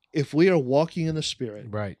 If we are walking in the Spirit,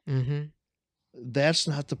 Right. Mm-hmm. that's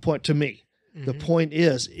not the point to me. The Mhm. point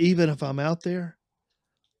is, even if I'm out there,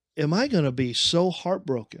 am I going to be so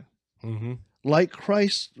heartbroken Mm-hmm. like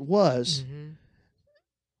Christ was Mhm.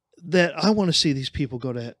 that I want to see these people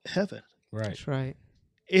go to heaven? Right. That's right.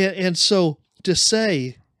 And so to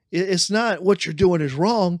say it's not what you're doing is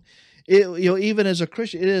wrong, even as a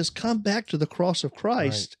Christian, it is come back to the cross of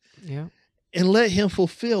Christ Yeah. and let Him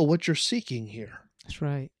fulfill what you're seeking here. That's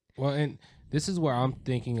right. Well, and this is where I'm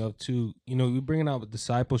thinking of too. You know, we're bringing out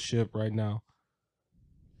discipleship right now,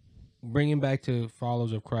 bringing back to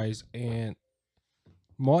followers of Christ, and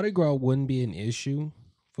Mardi Gras wouldn't be an issue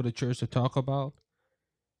for the church to talk about,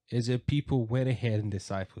 is if people went ahead in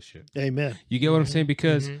discipleship. Amen. You get what I'm saying?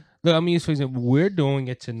 Because Mhm. look, I mean, for example, we're doing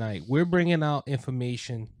it tonight. We're bringing out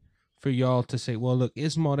information for y'all to say, well, look,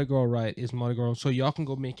 is Mardi Gras right? Is Mardi Gras wrong? So y'all can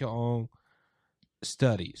go make your own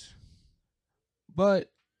studies.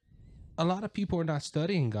 But a lot of people are not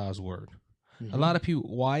studying God's word. A lot of people,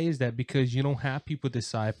 why is that? Because you don't have people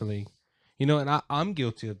discipling. You know, and I'm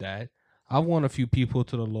guilty of that. I want a few people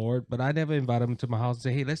to the Lord, but I never invite them to my house and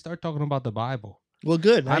say, hey, let's start talking about the Bible. Well,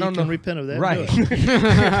 good. Now I don't you can know. repent of that. and Right. do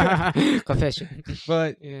it. Confession.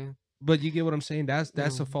 but Yeah. But you get what I'm saying?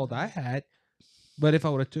 That's a fault I had. But if I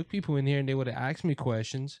would have took people in here and they would have asked me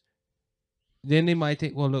questions, then they might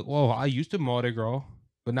think, well, look, I used to Mardi Gras,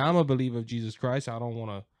 but now I'm a believer of Jesus Christ. I don't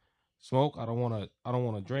want to smoke. I don't want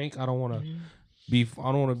to drink. I don't want to Mhm.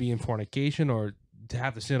 I don't want to be in fornication or to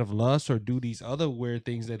have the sin of lust or do these other weird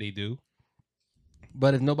things that they do.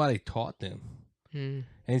 But if nobody taught them, Mm.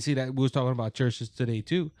 and see that we was talking about churches today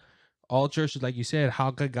too. All churches, like you said,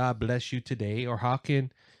 how could God bless you today, or how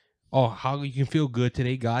you can feel good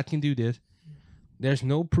today? God can do this. There's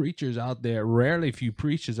no preachers out there, rarely few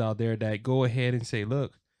preachers out there that go ahead and say,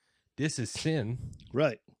 "Look, this is sin,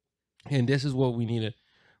 Right. and this is what we need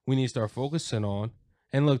to start focusing on."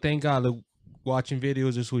 And look, thank God, look, watching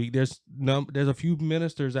videos this week, there's a few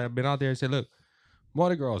ministers that have been out there and said, "Look,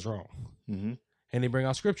 Mardi Gras is wrong," Mm-hmm. and they bring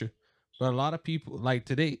out scripture. But a lot of people, like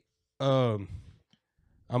today, I'm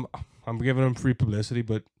giving them free publicity,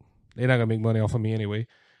 but they're not gonna make money off of me anyway.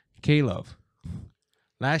 Caleb.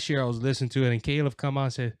 Last year I was listening to it, and Caleb come out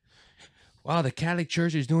and said, "Wow, the Catholic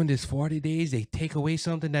Church is doing this 40 days. They take away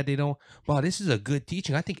something that they don't. Wow, this is a good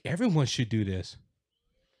teaching. I think everyone should do this."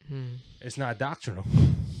 Mm. It's not doctrinal,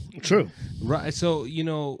 True. right? So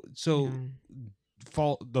Mm.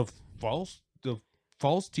 the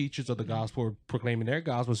false teachers of the gospel are proclaiming their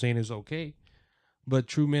gospel, saying it's okay. But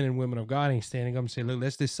true men and women of God ain't standing up and saying, look,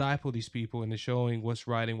 let's disciple these people into showing what's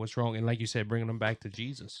right and what's wrong. And like you said, bringing them back to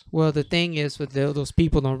Jesus. Well, the thing is, with those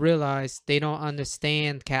people don't realize, they don't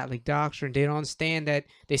understand Catholic doctrine. They don't understand that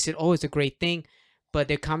they said, "Oh, it's a great thing," but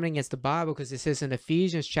they're coming against the Bible because it says in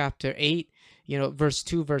Ephesians chapter 8, verse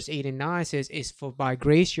 2, verse 8 and 9 says, "It's for by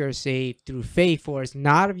grace you are saved through faith, for it's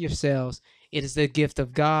not of yourselves, it is the gift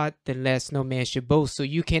of God, that lest no man should boast." So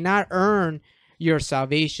you cannot earn your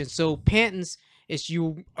salvation. So penance is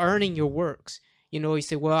you earning your works. You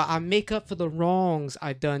say, well, I make up for the wrongs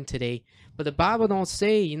I've done today. But the Bible don't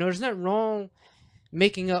say, there's nothing wrong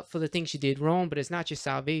making up for the things you did wrong, but it's not your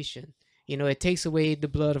salvation. It takes away the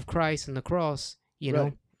blood of Christ on the cross,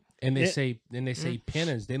 know. And they say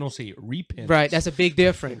penance. They don't say repentance. Right. That's a big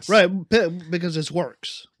difference. Right. Because it's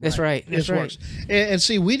works. That's right. That's right. Works. And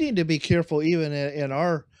see, we need to be careful even in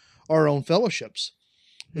our own fellowships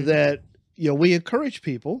that, we encourage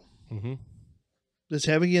people that's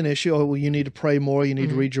having an issue. Oh, well, you need to pray more. You need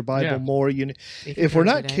to read your Bible more. If we're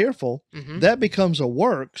not careful, that becomes a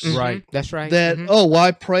works. Right. That's right. That,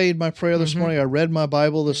 I prayed my prayer this morning. I read my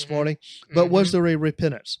Bible this morning. But was there a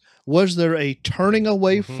repentance? Was there a turning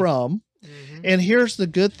away from? And here's the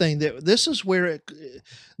good thing, that this is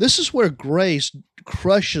where grace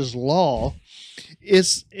crushes law.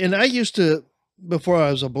 And I used to, before I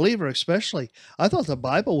was a believer especially, I thought the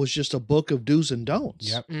Bible was just a book of do's and don'ts.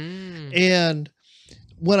 Yep. And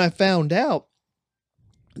when I found out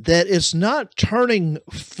that it's not turning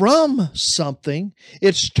from something,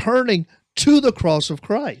 it's turning to the cross of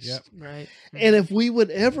Christ. Yep. Right. And if we would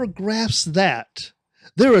ever grasp that,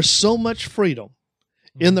 there is so much freedom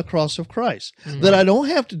in the cross of Christ that I don't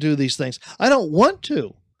have to do these things. I don't want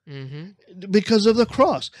to. Because of the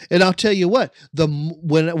cross. And I'll tell you what,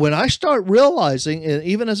 when I start realizing, and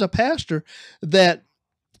even as a pastor, that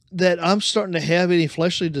I'm starting to have any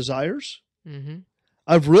fleshly desires,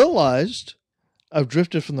 I've realized I've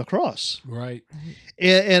drifted from the cross. Right.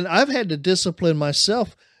 And I've had to discipline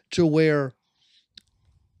myself to where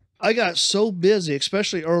I got so busy,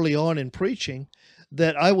 especially early on in preaching,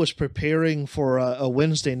 that I was preparing for a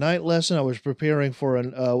Wednesday night lesson. I was preparing for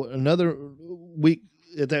another week.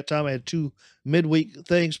 At that time, I had 2 midweek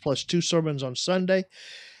things plus 2 sermons on Sunday.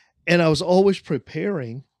 And I was always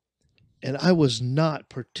preparing, and I was not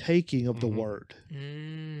partaking of the word.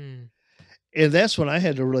 And that's when I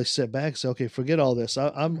had to really sit back and say, okay, forget all this.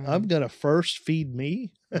 I'm going to first feed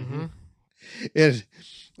me. And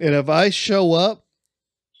if I show up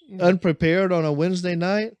unprepared on a Wednesday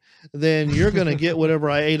night, then you're going to get whatever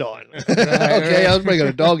I ate on. Okay, I was bringing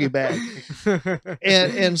a doggy bag.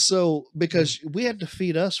 And so, because we have to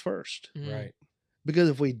feed us first. Right. Because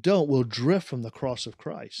if we don't, we'll drift from the cross of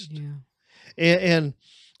Christ. Yeah. And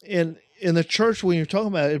in the church, when you're talking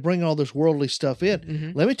about it, bringing all this worldly stuff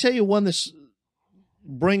in, let me tell you one that's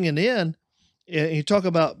bringing in, and you talk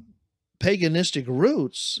about paganistic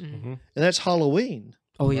roots, and that's Halloween.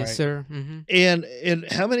 Oh, yes, Right. sir. And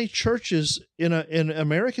how many churches in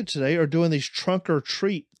America today are doing these trunk or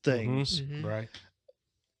treat things? Right.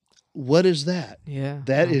 What is that? Yeah.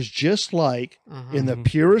 That is just like, in the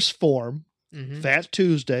purest form, Fat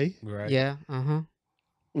Tuesday. Right. Yeah.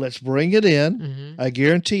 Let's bring it in. I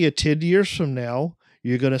guarantee you 10 years from now,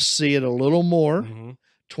 you're going to see it a little more.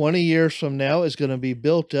 20 years from now, it's going to be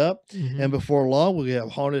built up. And before long, we're going to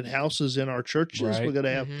have haunted houses in our churches. Right. We're going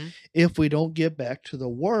to have, if we don't get back to the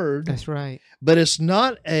word. That's right. But it's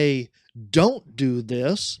not a don't do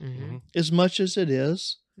this as much as it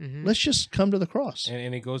is. Let's just come to the cross.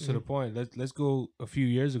 And it goes to the point. Let's go a few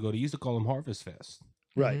years ago. They used to call them Harvest Fest.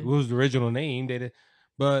 Right. It was the original name.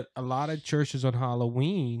 But a lot of churches on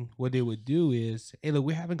Halloween, what they would do is, hey, look,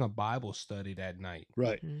 we're having a Bible study that night.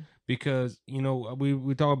 Right. Because,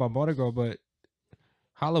 we talk about Mardi Gras, but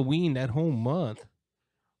Halloween, that whole month,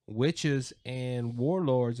 witches and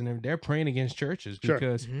warlords, and they're praying against churches. Sure.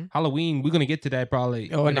 Because Halloween, we're going to get to that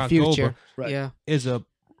probably in the October, future. Right. Yeah. is a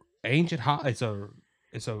ancient, it's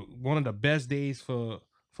a one of the best days for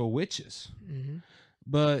witches.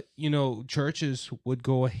 But, churches would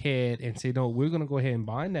go ahead and say, no, we're going to go ahead and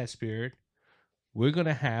bind that spirit. We're going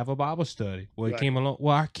to have a Bible study. Well, it came along.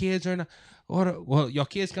 Well, our kids are not. Well, your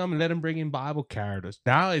kids come and let them bring in Bible characters.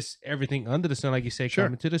 Now it's everything under the sun, like you say,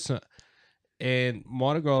 coming to the sun. And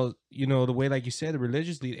Mardi Gras, the way, like you said, the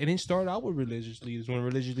religious leaders, and it started out with religious leaders. When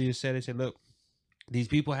religious leaders said, they said, look, these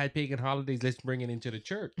people had pagan holidays. Let's bring it into the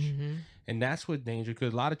church. And that's what's dangerous,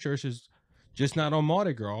 because a lot of churches, just not on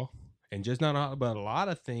Mardi Gras, and just not, but a lot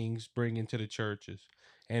of things bring into the churches,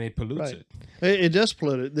 and it pollutes it. It does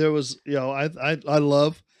pollute it. There was, I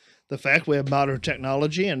love the fact we have modern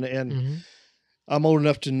technology, and I'm old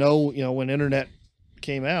enough to know, when internet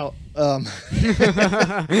came out. We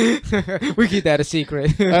keep that a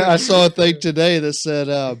secret. I saw a thing today that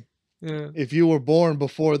said, if you were born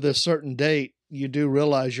before this certain date, you do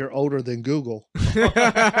realize you're older than Google.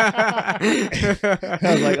 I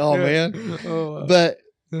was like, oh man. Oh, But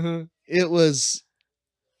uh-huh. it was,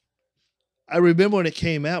 I remember when it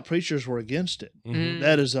came out, preachers were against it. Mhm.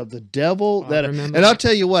 That is of the devil. I remember And I'll that.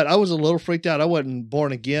 tell you what, I was a little freaked out. I wasn't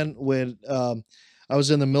born again when I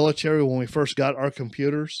was in the military when we first got our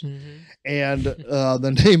computers. Mhm. And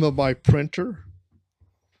the name of my printer,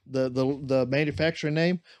 the manufacturer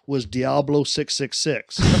name was Diablo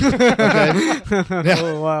 666.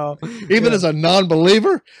 Oh wow. Even as a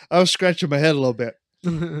non-believer, I was scratching my head a little bit.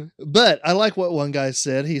 But I like what one guy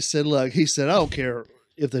said. He said, look, I don't care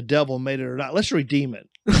if the devil made it or not. Let's redeem it.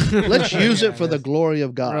 Let's use it for the glory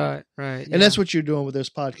of God. Right, right. And that's what you're doing with this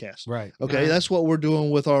podcast. Right. Okay. Right. That's what we're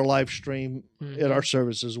doing with our live stream Mhm. at our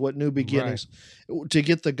services, what new beginnings to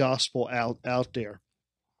get the gospel out there.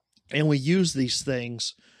 And we use these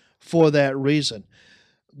things for that reason.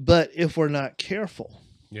 But if we're not careful,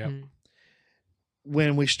 Yeah. Mhm.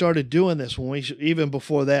 when we started doing this, even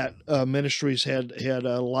before that, ministries had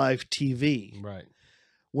a live TV. Right.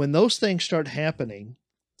 When those things start happening,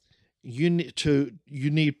 you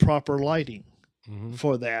need proper lighting Mhm.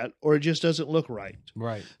 for that, or it just doesn't look right.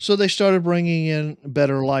 Right. So they started bringing in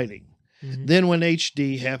better lighting. Mhm. Then when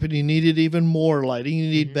HD happened, you needed even more lighting. You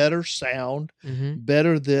need Mhm. better sound, Mhm.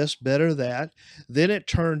 better this, better that. Then it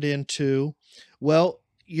turned into, well,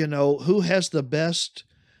 who has the best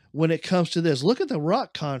when it comes to this? Look at the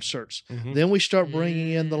rock concerts. Mhm. Then we start bringing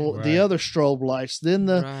in the Right. other strobe lights. Then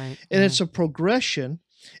Right. and it's a progression.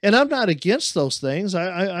 And I'm not against those things.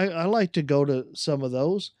 I like to go to some of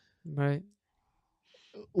those. right.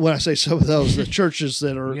 When I say some of those, the churches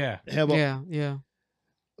that are Yeah. have. Yeah.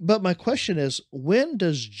 But my question is, when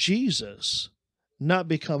does Jesus not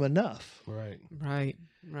become enough Right. Right.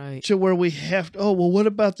 Right. to where we have to? Oh well, what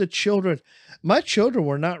about the children? My children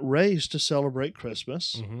were not raised to celebrate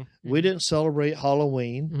Christmas. Mhm. We didn't celebrate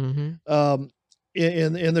Halloween. Mm-hmm.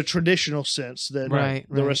 In the traditional sense that Right.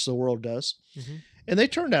 the rest of the world does. Mhm. And they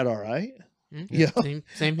turned out all right. Mm-hmm. Yeah.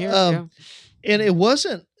 Same here. And it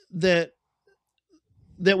wasn't that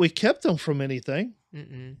we kept them from anything. yeah.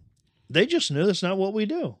 Mm-mm. They just knew that's not what we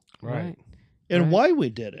do Right. and Right. why we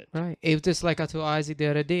did it. Right. It was just like I told Isaac the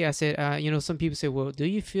other day. I said, some people say, "Well, do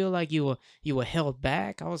you feel like you were held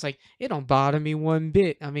back?" I was like, "It don't bother me one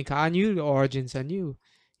bit." I mean, 'cause I knew the origins. I knew,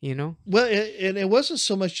 you know. Well, and it wasn't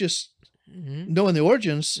so much just Mm-hmm. knowing the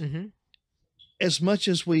origins Mm-hmm. as much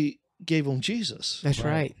as we gave them Jesus. That's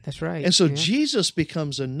Right. right. That's right. And so yeah. Jesus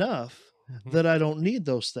becomes enough Mhm. that I don't need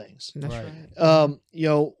those things. That's Right.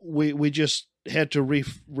 right. We just had to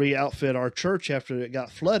re-outfit our church after it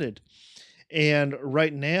got flooded. And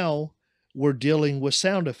right now we're dealing with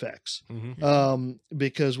sound effects Mhm.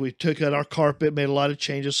 because we took out our carpet, made a lot of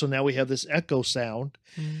changes. So now we have this echo sound.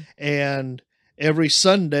 Mhm. And every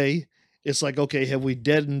Sunday it's like, okay, have we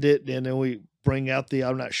deadened it? And then we bring out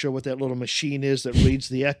I'm not sure what that little machine is that reads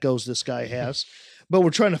the echoes this guy has, but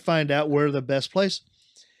we're trying to find out where the best place.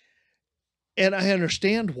 And I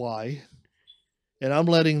understand why. And I'm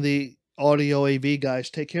letting the audio AV guys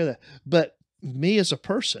take care of that. But me as a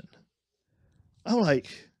person, I'm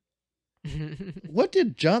like, what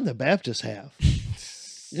did John the Baptist have?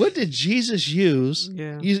 What did Jesus use?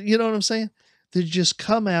 yeah. You know what I'm saying? To just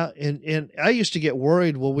come out and I used to get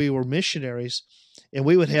worried when we were missionaries and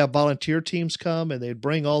we would have volunteer teams come and they'd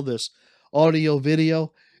bring all this audio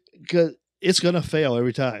video because it's going to fail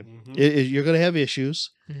every time. Mhm. You're going to have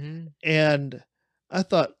issues. Mm-hmm. And I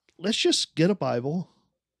thought, let's just get a Bible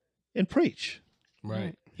and preach.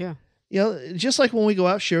 Right. Yeah. Just like when we go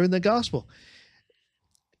out sharing the gospel.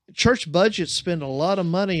 Church budgets spend a lot of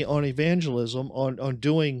money on evangelism, on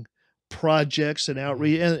doing projects and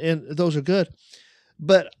outreach, and those are good.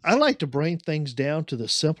 But I like to bring things down to the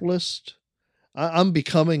simplest. I'm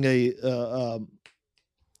becoming a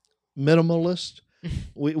minimalist.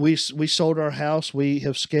 We sold our house. We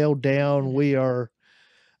have scaled down. We are.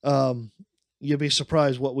 You'd be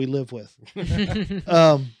surprised what we live with.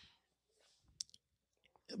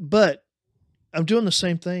 But I'm doing the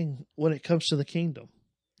same thing when it comes to the kingdom.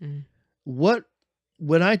 Mm.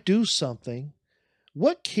 When I do something,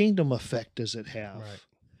 what kingdom effect does it have? Right.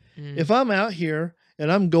 Mm. If I'm out here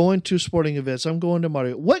and I'm going to sporting events, I'm going to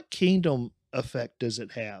Mardi Gras, what kingdom effect does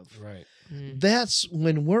it have? Right. Mm. That's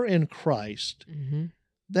when we're in Christ. Mm-hmm.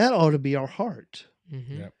 That ought to be our heart.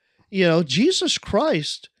 Mm-hmm. Yep. Jesus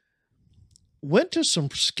Christ went to some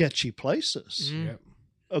sketchy places. Mm. Yep.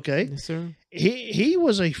 Okay. Yes, sir. He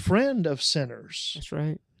was a friend of sinners. That's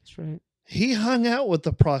right. That's right. He hung out with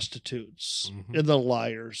the prostitutes Mhm. and the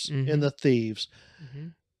liars Mhm. and the thieves. Mm-hmm.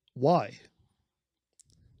 Why?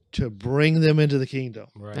 to bring them into the kingdom,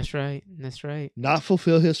 Right. That's right. That's right. not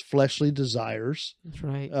fulfill his fleshly desires. That's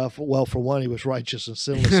right. For one, he was righteous and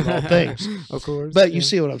sinless in all things. Of course. But you yeah.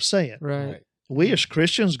 see what I'm saying? Right. We as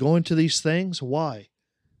Christians go into these things. Why?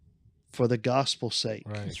 For the gospel's sake.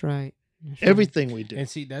 Right. That's right. That's right. Everything we do. And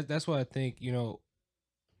see, that's what I think,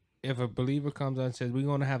 if a believer comes out and says, we're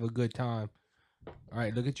going to have a good time, all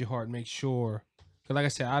right, look at your heart and make sure. Because like I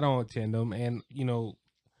said, I don't attend them. And,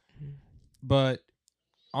 but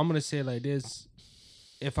I'm going to say it like this.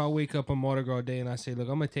 If I wake up on Mardi Gras Day and I say, look,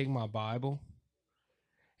 I'm going to take my Bible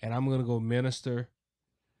and I'm going to go minister,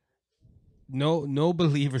 no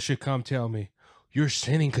believer should come tell me, you're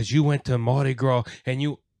sinning because you went to Mardi Gras and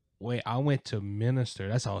you... Wait, I went to minister.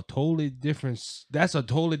 That's a totally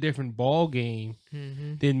different ball game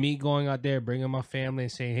than me going out there, bringing my family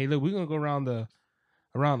and saying, hey, look, we're going to go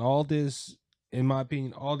around all this, in my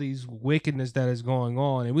opinion, all these wickedness that is going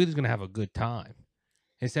on, and we're just going to have a good time.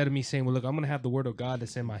 Instead of me saying, well, look, I'm going to have the word of God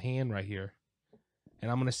that's in my hand right here.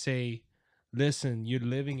 And I'm going to say, listen, you're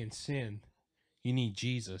living in sin. You need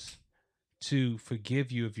Jesus to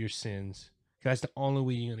forgive you of your sins. That's the only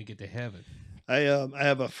way you're going to get to heaven. I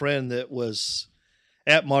have a friend that was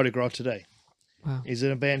at Mardi Gras today. Wow. He's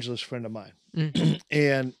an evangelist friend of mine. Mm.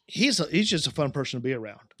 And he's just a fun person to be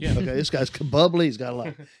around. Yeah. Okay. This guy's bubbly. He's got a lot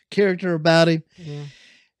of character about him. Yeah.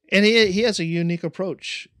 And he has a unique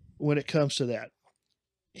approach when it comes to that.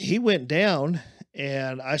 He went down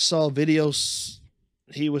and I saw videos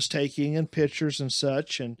he was taking and pictures and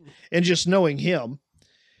such. And just knowing him,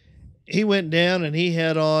 he went down and he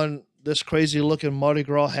had on this crazy looking Mardi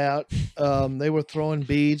Gras hat. They were throwing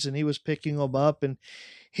beads and he was picking them up, and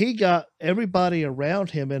he got everybody around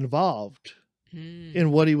him involved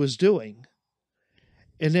in what he was doing.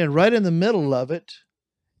 And then right in the middle of it,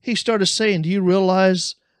 he started saying, do you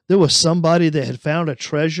realize there was somebody that had found a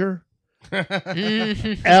treasure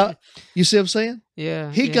out? You see what I'm saying?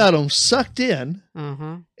 Yeah. He got them sucked in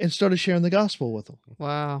Uh-huh. and started sharing the gospel with them.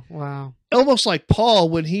 Wow. Wow. Almost like Paul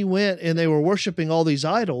when he went and they were worshiping all these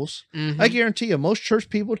idols. Mhm. I guarantee you, most church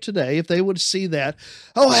people today, if they would see that,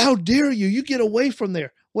 oh, how dare you? You get away from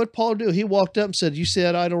there. What'd Paul do? He walked up and said, you see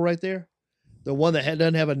that idol right there? The one that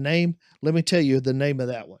doesn't have a name? Let me tell you the name of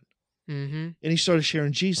that one. Mm-hmm. And he started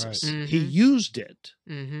sharing Jesus. Right. He Mhm. used it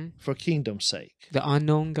Mm-hmm. for kingdom's sake, The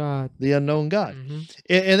unknown God. the unknown God. Mm-hmm.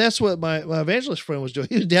 And that's what my evangelist friend was doing.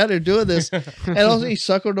 He was down there doing this, and also he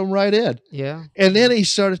suckered them right in. Yeah. And then he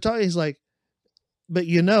started talking. He's like, but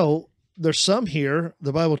there's some here.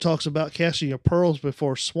 The Bible talks about casting your pearls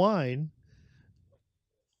before swine.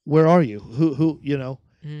 Where are you? Who,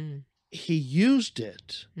 Mm-hmm. he used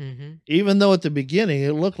it. Mm-hmm. Even though at the beginning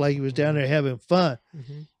it looked like he was down there having fun.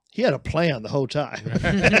 Mm-hmm. He had a plan the whole time.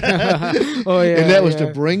 Oh yeah. And that was yeah.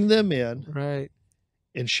 to bring them in Right.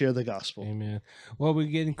 and share the gospel. Amen. Well, we're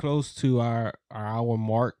getting close to our hour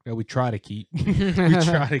mark that we try to keep. We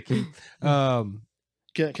try to keep.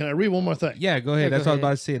 Can I read one more thing? Yeah, go ahead. Yeah, That's go what I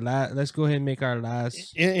was about to say. Let's go ahead and make our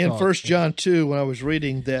last. In thought. 1 John 2, when I was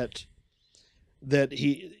reading that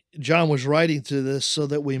John was writing to this so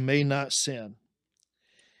that we may not sin.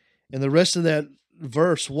 And the rest of that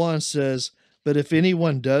verse 1 says, but if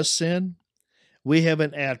anyone does sin, we have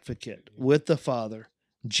an advocate with the Father,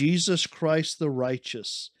 Jesus Christ the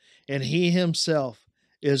righteous, and he himself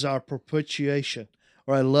is our propitiation.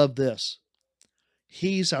 Or I love this.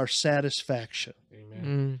 He's our satisfaction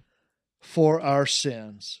Amen. for our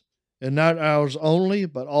sins, and not ours only,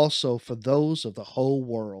 but also for those of the whole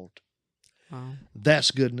world. Wow.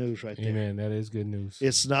 That's good news right there. Amen. That is good news.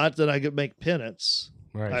 It's not that I could make penance.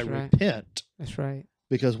 Right. I right. repent That's right.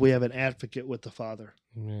 because we have an advocate with the Father.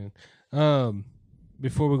 Amen.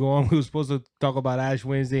 Before we go on, we were supposed to talk about Ash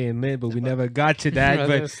Wednesday and Lent, but we never got to that.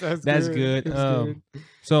 But that's good. That's good.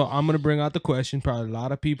 So I'm gonna bring out the question. Probably a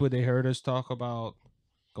lot of people, they heard us talk about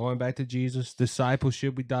going back to Jesus,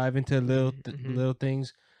 discipleship. We dive into little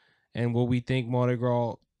things and what we think Mardi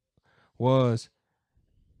Gras was.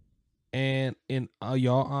 And in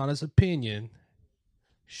y'all honest opinion,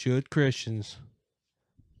 should Christians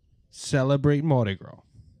celebrate Mardi Gras?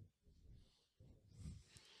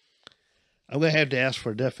 I'm going to have to ask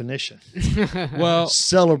for a definition. Well,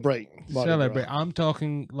 Celebrate. Mardi celebrate. Gras. I'm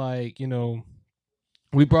talking like,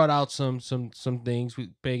 we brought out some things with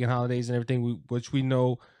pagan holidays and everything, which we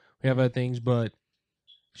know we have other things, but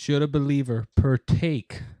should a believer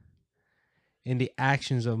partake in the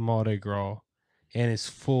actions of Mardi Gras and its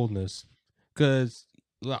fullness? Because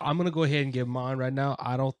I'm going to go ahead and give mine right now.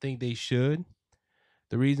 I don't think they should.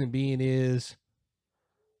 The reason being is,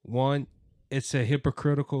 one, it's a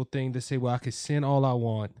hypocritical thing to say, well, I can sin all I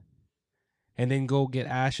want and then go get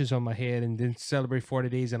ashes on my head and then celebrate 40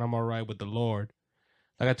 days and I'm all right with the Lord.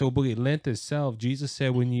 like I told Boogie, Lent itself, Jesus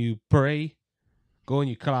said when you pray, go in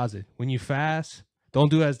your closet. When you fast, don't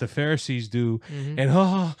do as the Pharisees do. Mhm. And,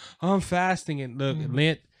 oh, I'm fasting. And look, Mhm.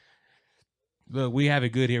 Lent, look, we have it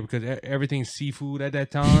good here because everything's seafood at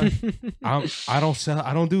that time. I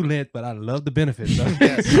don't do Lent, but I love the benefits of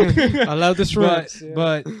it. I love the shrimps.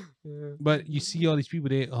 Yeah. But you see all these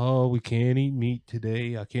people, we can't eat meat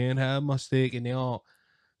today. I can't have my steak. And they all,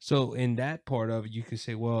 so in that part of it, you can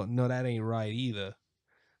say, well, no, that ain't right either.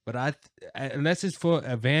 But unless it's for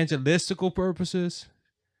evangelistical purposes,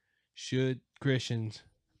 should Christians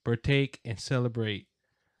partake and celebrate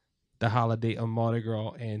the holiday of Mardi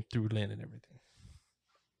Gras and through Lent and everything?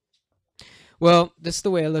 Well, this is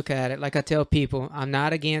the way I look at it. Like I tell people, I'm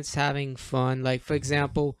not against having fun. Like, for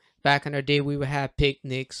example, back in our day, we would have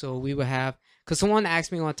picnics, or we would have, because someone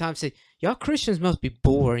asked me one time, said, y'all Christians must be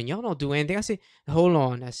boring. Y'all don't do anything. I said, hold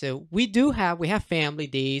on. I said, we have family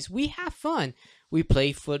days. We have fun. We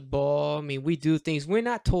play football. I mean, we do things. We're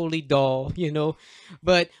not totally dull, you know.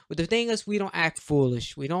 But the thing is, we don't act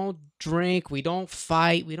foolish. We don't drink. We don't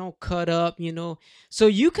fight. We don't cut up, you know. So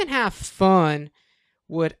you can have fun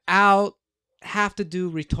without have to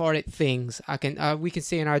do retarded things. We can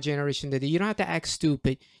say in our generation that you don't have to act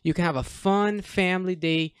stupid. You can have a fun family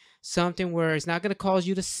day, something where it's not going to cause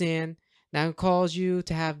you to sin, not going to cause you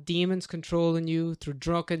to have demons controlling you through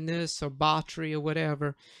drunkenness or debauchery or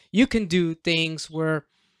whatever. You can do things where,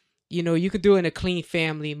 you know, you can do it in a clean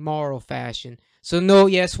family, moral fashion. So no,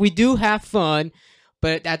 yes, we do have fun,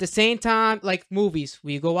 but at the same time, like movies,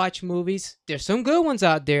 we go watch movies. There's some good ones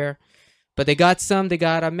out there. But they got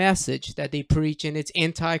a message that they preach, and it's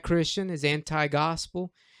anti-Christian, it's anti-gospel.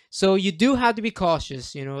 So you do have to be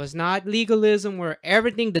cautious. You know, it's not legalism where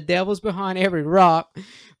everything, the devil's behind every rock.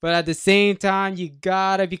 But at the same time, you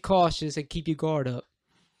got to be cautious and keep your guard up.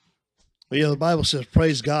 Well, you know, the Bible says,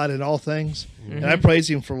 praise God in all things. Mm-hmm. And I praise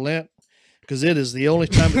him for Lent because it is the only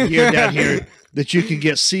time of the year down here that you can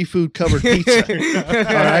get seafood-covered pizza.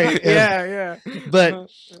 All right? Yeah. But,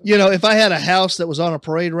 you know, if I had a house that was on a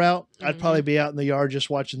parade route, I'd probably be out in the yard just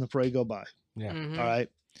watching the parade go by. Yeah. Mm-hmm. All right?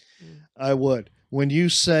 I would. When you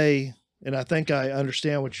say, and I think I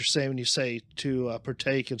understand what you're saying when you say to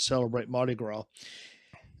partake and celebrate Mardi Gras,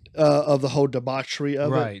 of the whole debauchery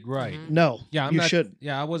of it. Right. Mm-hmm. No, Yeah, you shouldn't.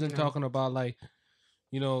 Yeah, I wasn't talking about like,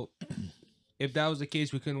 you know, if that was the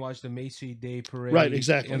case, we couldn't watch the Macy Day Parade. Right,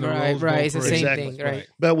 exactly. And the Right. Rose Bowl It's the Parade. same Exactly. thing, right?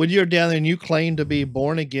 But when you're down there and you claim to be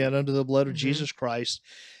born again under the blood of Mhm. Jesus Christ,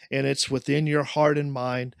 and it's within your heart and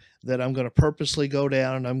mind that I'm going to purposely go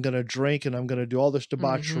down and I'm going to drink and I'm going to do all this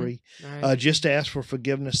debauchery Right. just to ask for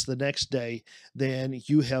forgiveness the next day, then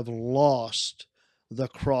you have lost the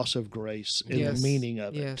cross of grace and Yes. the meaning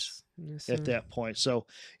of Yes, it at sir. that point. So,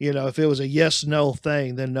 you know, if it was a yes-no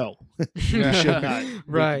thing, then no. Yeah. should not need to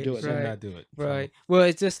Right, do it. Should right. not do it. Right. Well,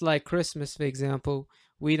 it's just like Christmas, for example.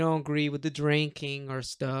 We don't agree with the drinking or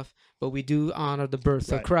stuff, but we do honor the birth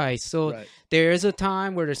of Right. Christ. So Right. there is a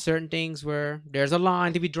time where there's certain things where there's a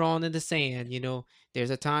line to be drawn in the sand. You know,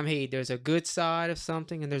 there's a time, hey, there's a good side of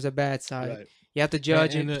something and there's a bad side. Right. You have to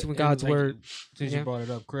judge And it between and God's like, word. Since Yeah. you brought it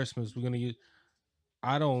up, Christmas, we're gonna use.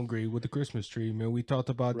 I don't agree with the Christmas tree, man. We talked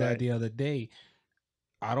about that Right. the other day.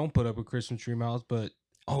 I don't put up a Christmas tree in my house, but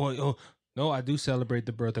no, I do celebrate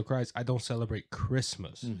the birth of Christ. I don't celebrate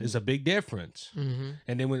Christmas. Mhm. It's a big difference. Mm-hmm.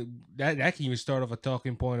 And then when that can even start off a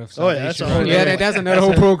talking point of Oh, yeah, salvation. that's a right whole there. nother That's another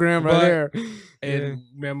whole program right But- there. And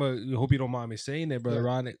remember, I hope you don't mind me saying that, Brother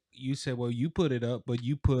Right. Ron. You said, well, you put it up, but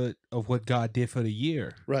you put of what God did for the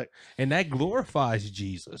year. Right. And that glorifies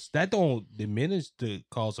Jesus. That don't diminish the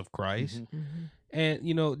cause of Christ. Mhm. Mhm. And,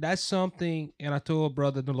 you know, that's something, and I told a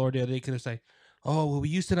brother in the Lord the other day, could have say, oh, well, we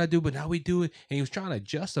used to not do, but now we do it. And he was trying to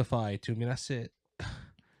justify it to me. And I said,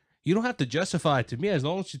 you don't have to justify it to me. As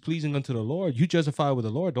long as it's pleasing unto the Lord, you justify it with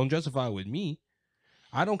the Lord. Don't justify it with me.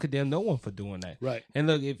 I don't condemn no one for doing that. Right. And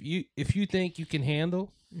look, if you think you can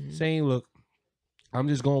handle Mhm. saying, look, I'm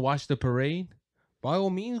just going to watch the parade, by all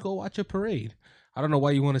means, go watch a parade. I don't know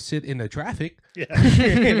why you want to sit in the traffic. Yeah.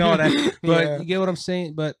 And all that. But Yeah. you get what I'm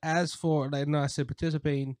saying? But as for, like, no, I said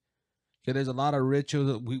participating, because there's a lot of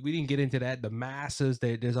rituals. We didn't get into that. The masses,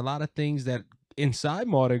 there's a lot of things that inside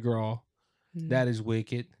Mardi Gras that is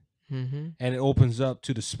wicked. Mm-hmm. And it opens up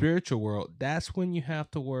to the spiritual world. That's when you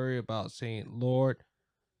have to worry about saying, Lord,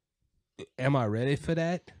 am I ready for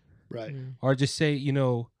that? Right. Or just say, you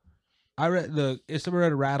know, it's a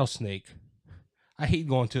rattlesnake. I hate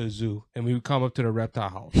going to a zoo and we would come up to the reptile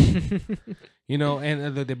house. You know,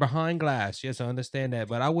 and they're behind glass. Yes, I understand that.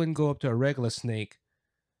 But I wouldn't go up to a regular snake,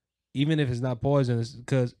 even if it's not poisonous,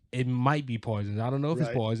 because it might be poisonous. I don't know if it's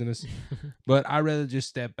Right. poisonous, but I'd rather just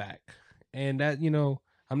step back. And that, you know,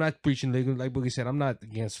 I'm not preaching legal, like Boogie said. I'm not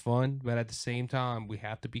against fun, but at the same time, we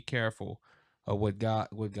have to be careful of what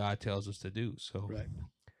God tells us to do. So, Right.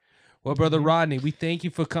 well, Brother Rodney, we thank you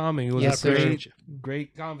for coming. It was Yes, a I appreciate you.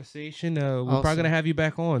 great conversation. We're probably Awesome. gonna have you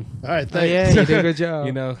back on. All right. Oh, yeah, Thanks. you did a good job.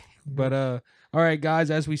 You know, but all right, guys.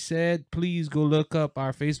 As we said, please go look up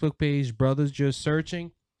our Facebook page, Brothers Just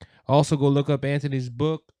Searching. Also, go look up Anthony's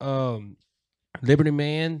book, Liberty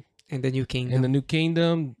Man And the New Kingdom. in the New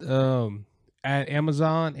Kingdom, at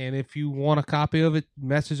Amazon. And if you want a copy of it,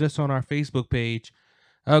 message us on our Facebook page.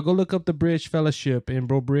 Go look up the Bridge Fellowship in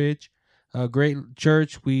Bro Bridge. Great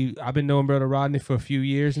church. I've been knowing Brother Rodney for a few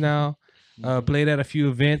years now. Played at a few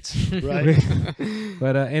events. Right.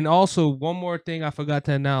 But and also one more thing I forgot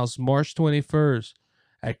to announce: March 21st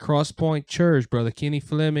at Cross Point Church, Brother Kenny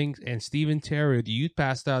Fleming and Stephen Terry, the youth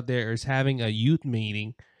pastor out there, is having a youth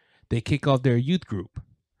meeting. They kick off their youth group.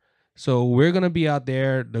 So we're gonna be out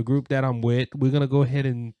there, the group that I'm with. We're gonna go ahead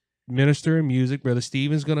and minister in music. Brother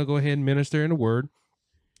Stephen's gonna go ahead and minister in the word,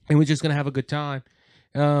 and we're just gonna have a good time.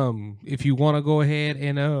 If you want to go ahead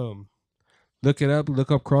and look it up,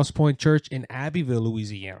 look up Cross Point Church in Abbeville,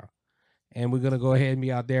 Louisiana, and we're gonna go ahead and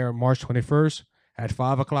be out there on March 21st at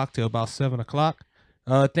 5 o'clock till about 7 o'clock.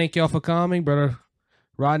 Thank y'all for coming, Brother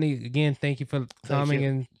Rodney. Again, thank you for coming you.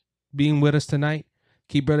 and being with us tonight.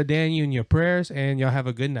 Keep Brother Daniel in your prayers, and y'all have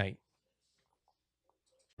a good night.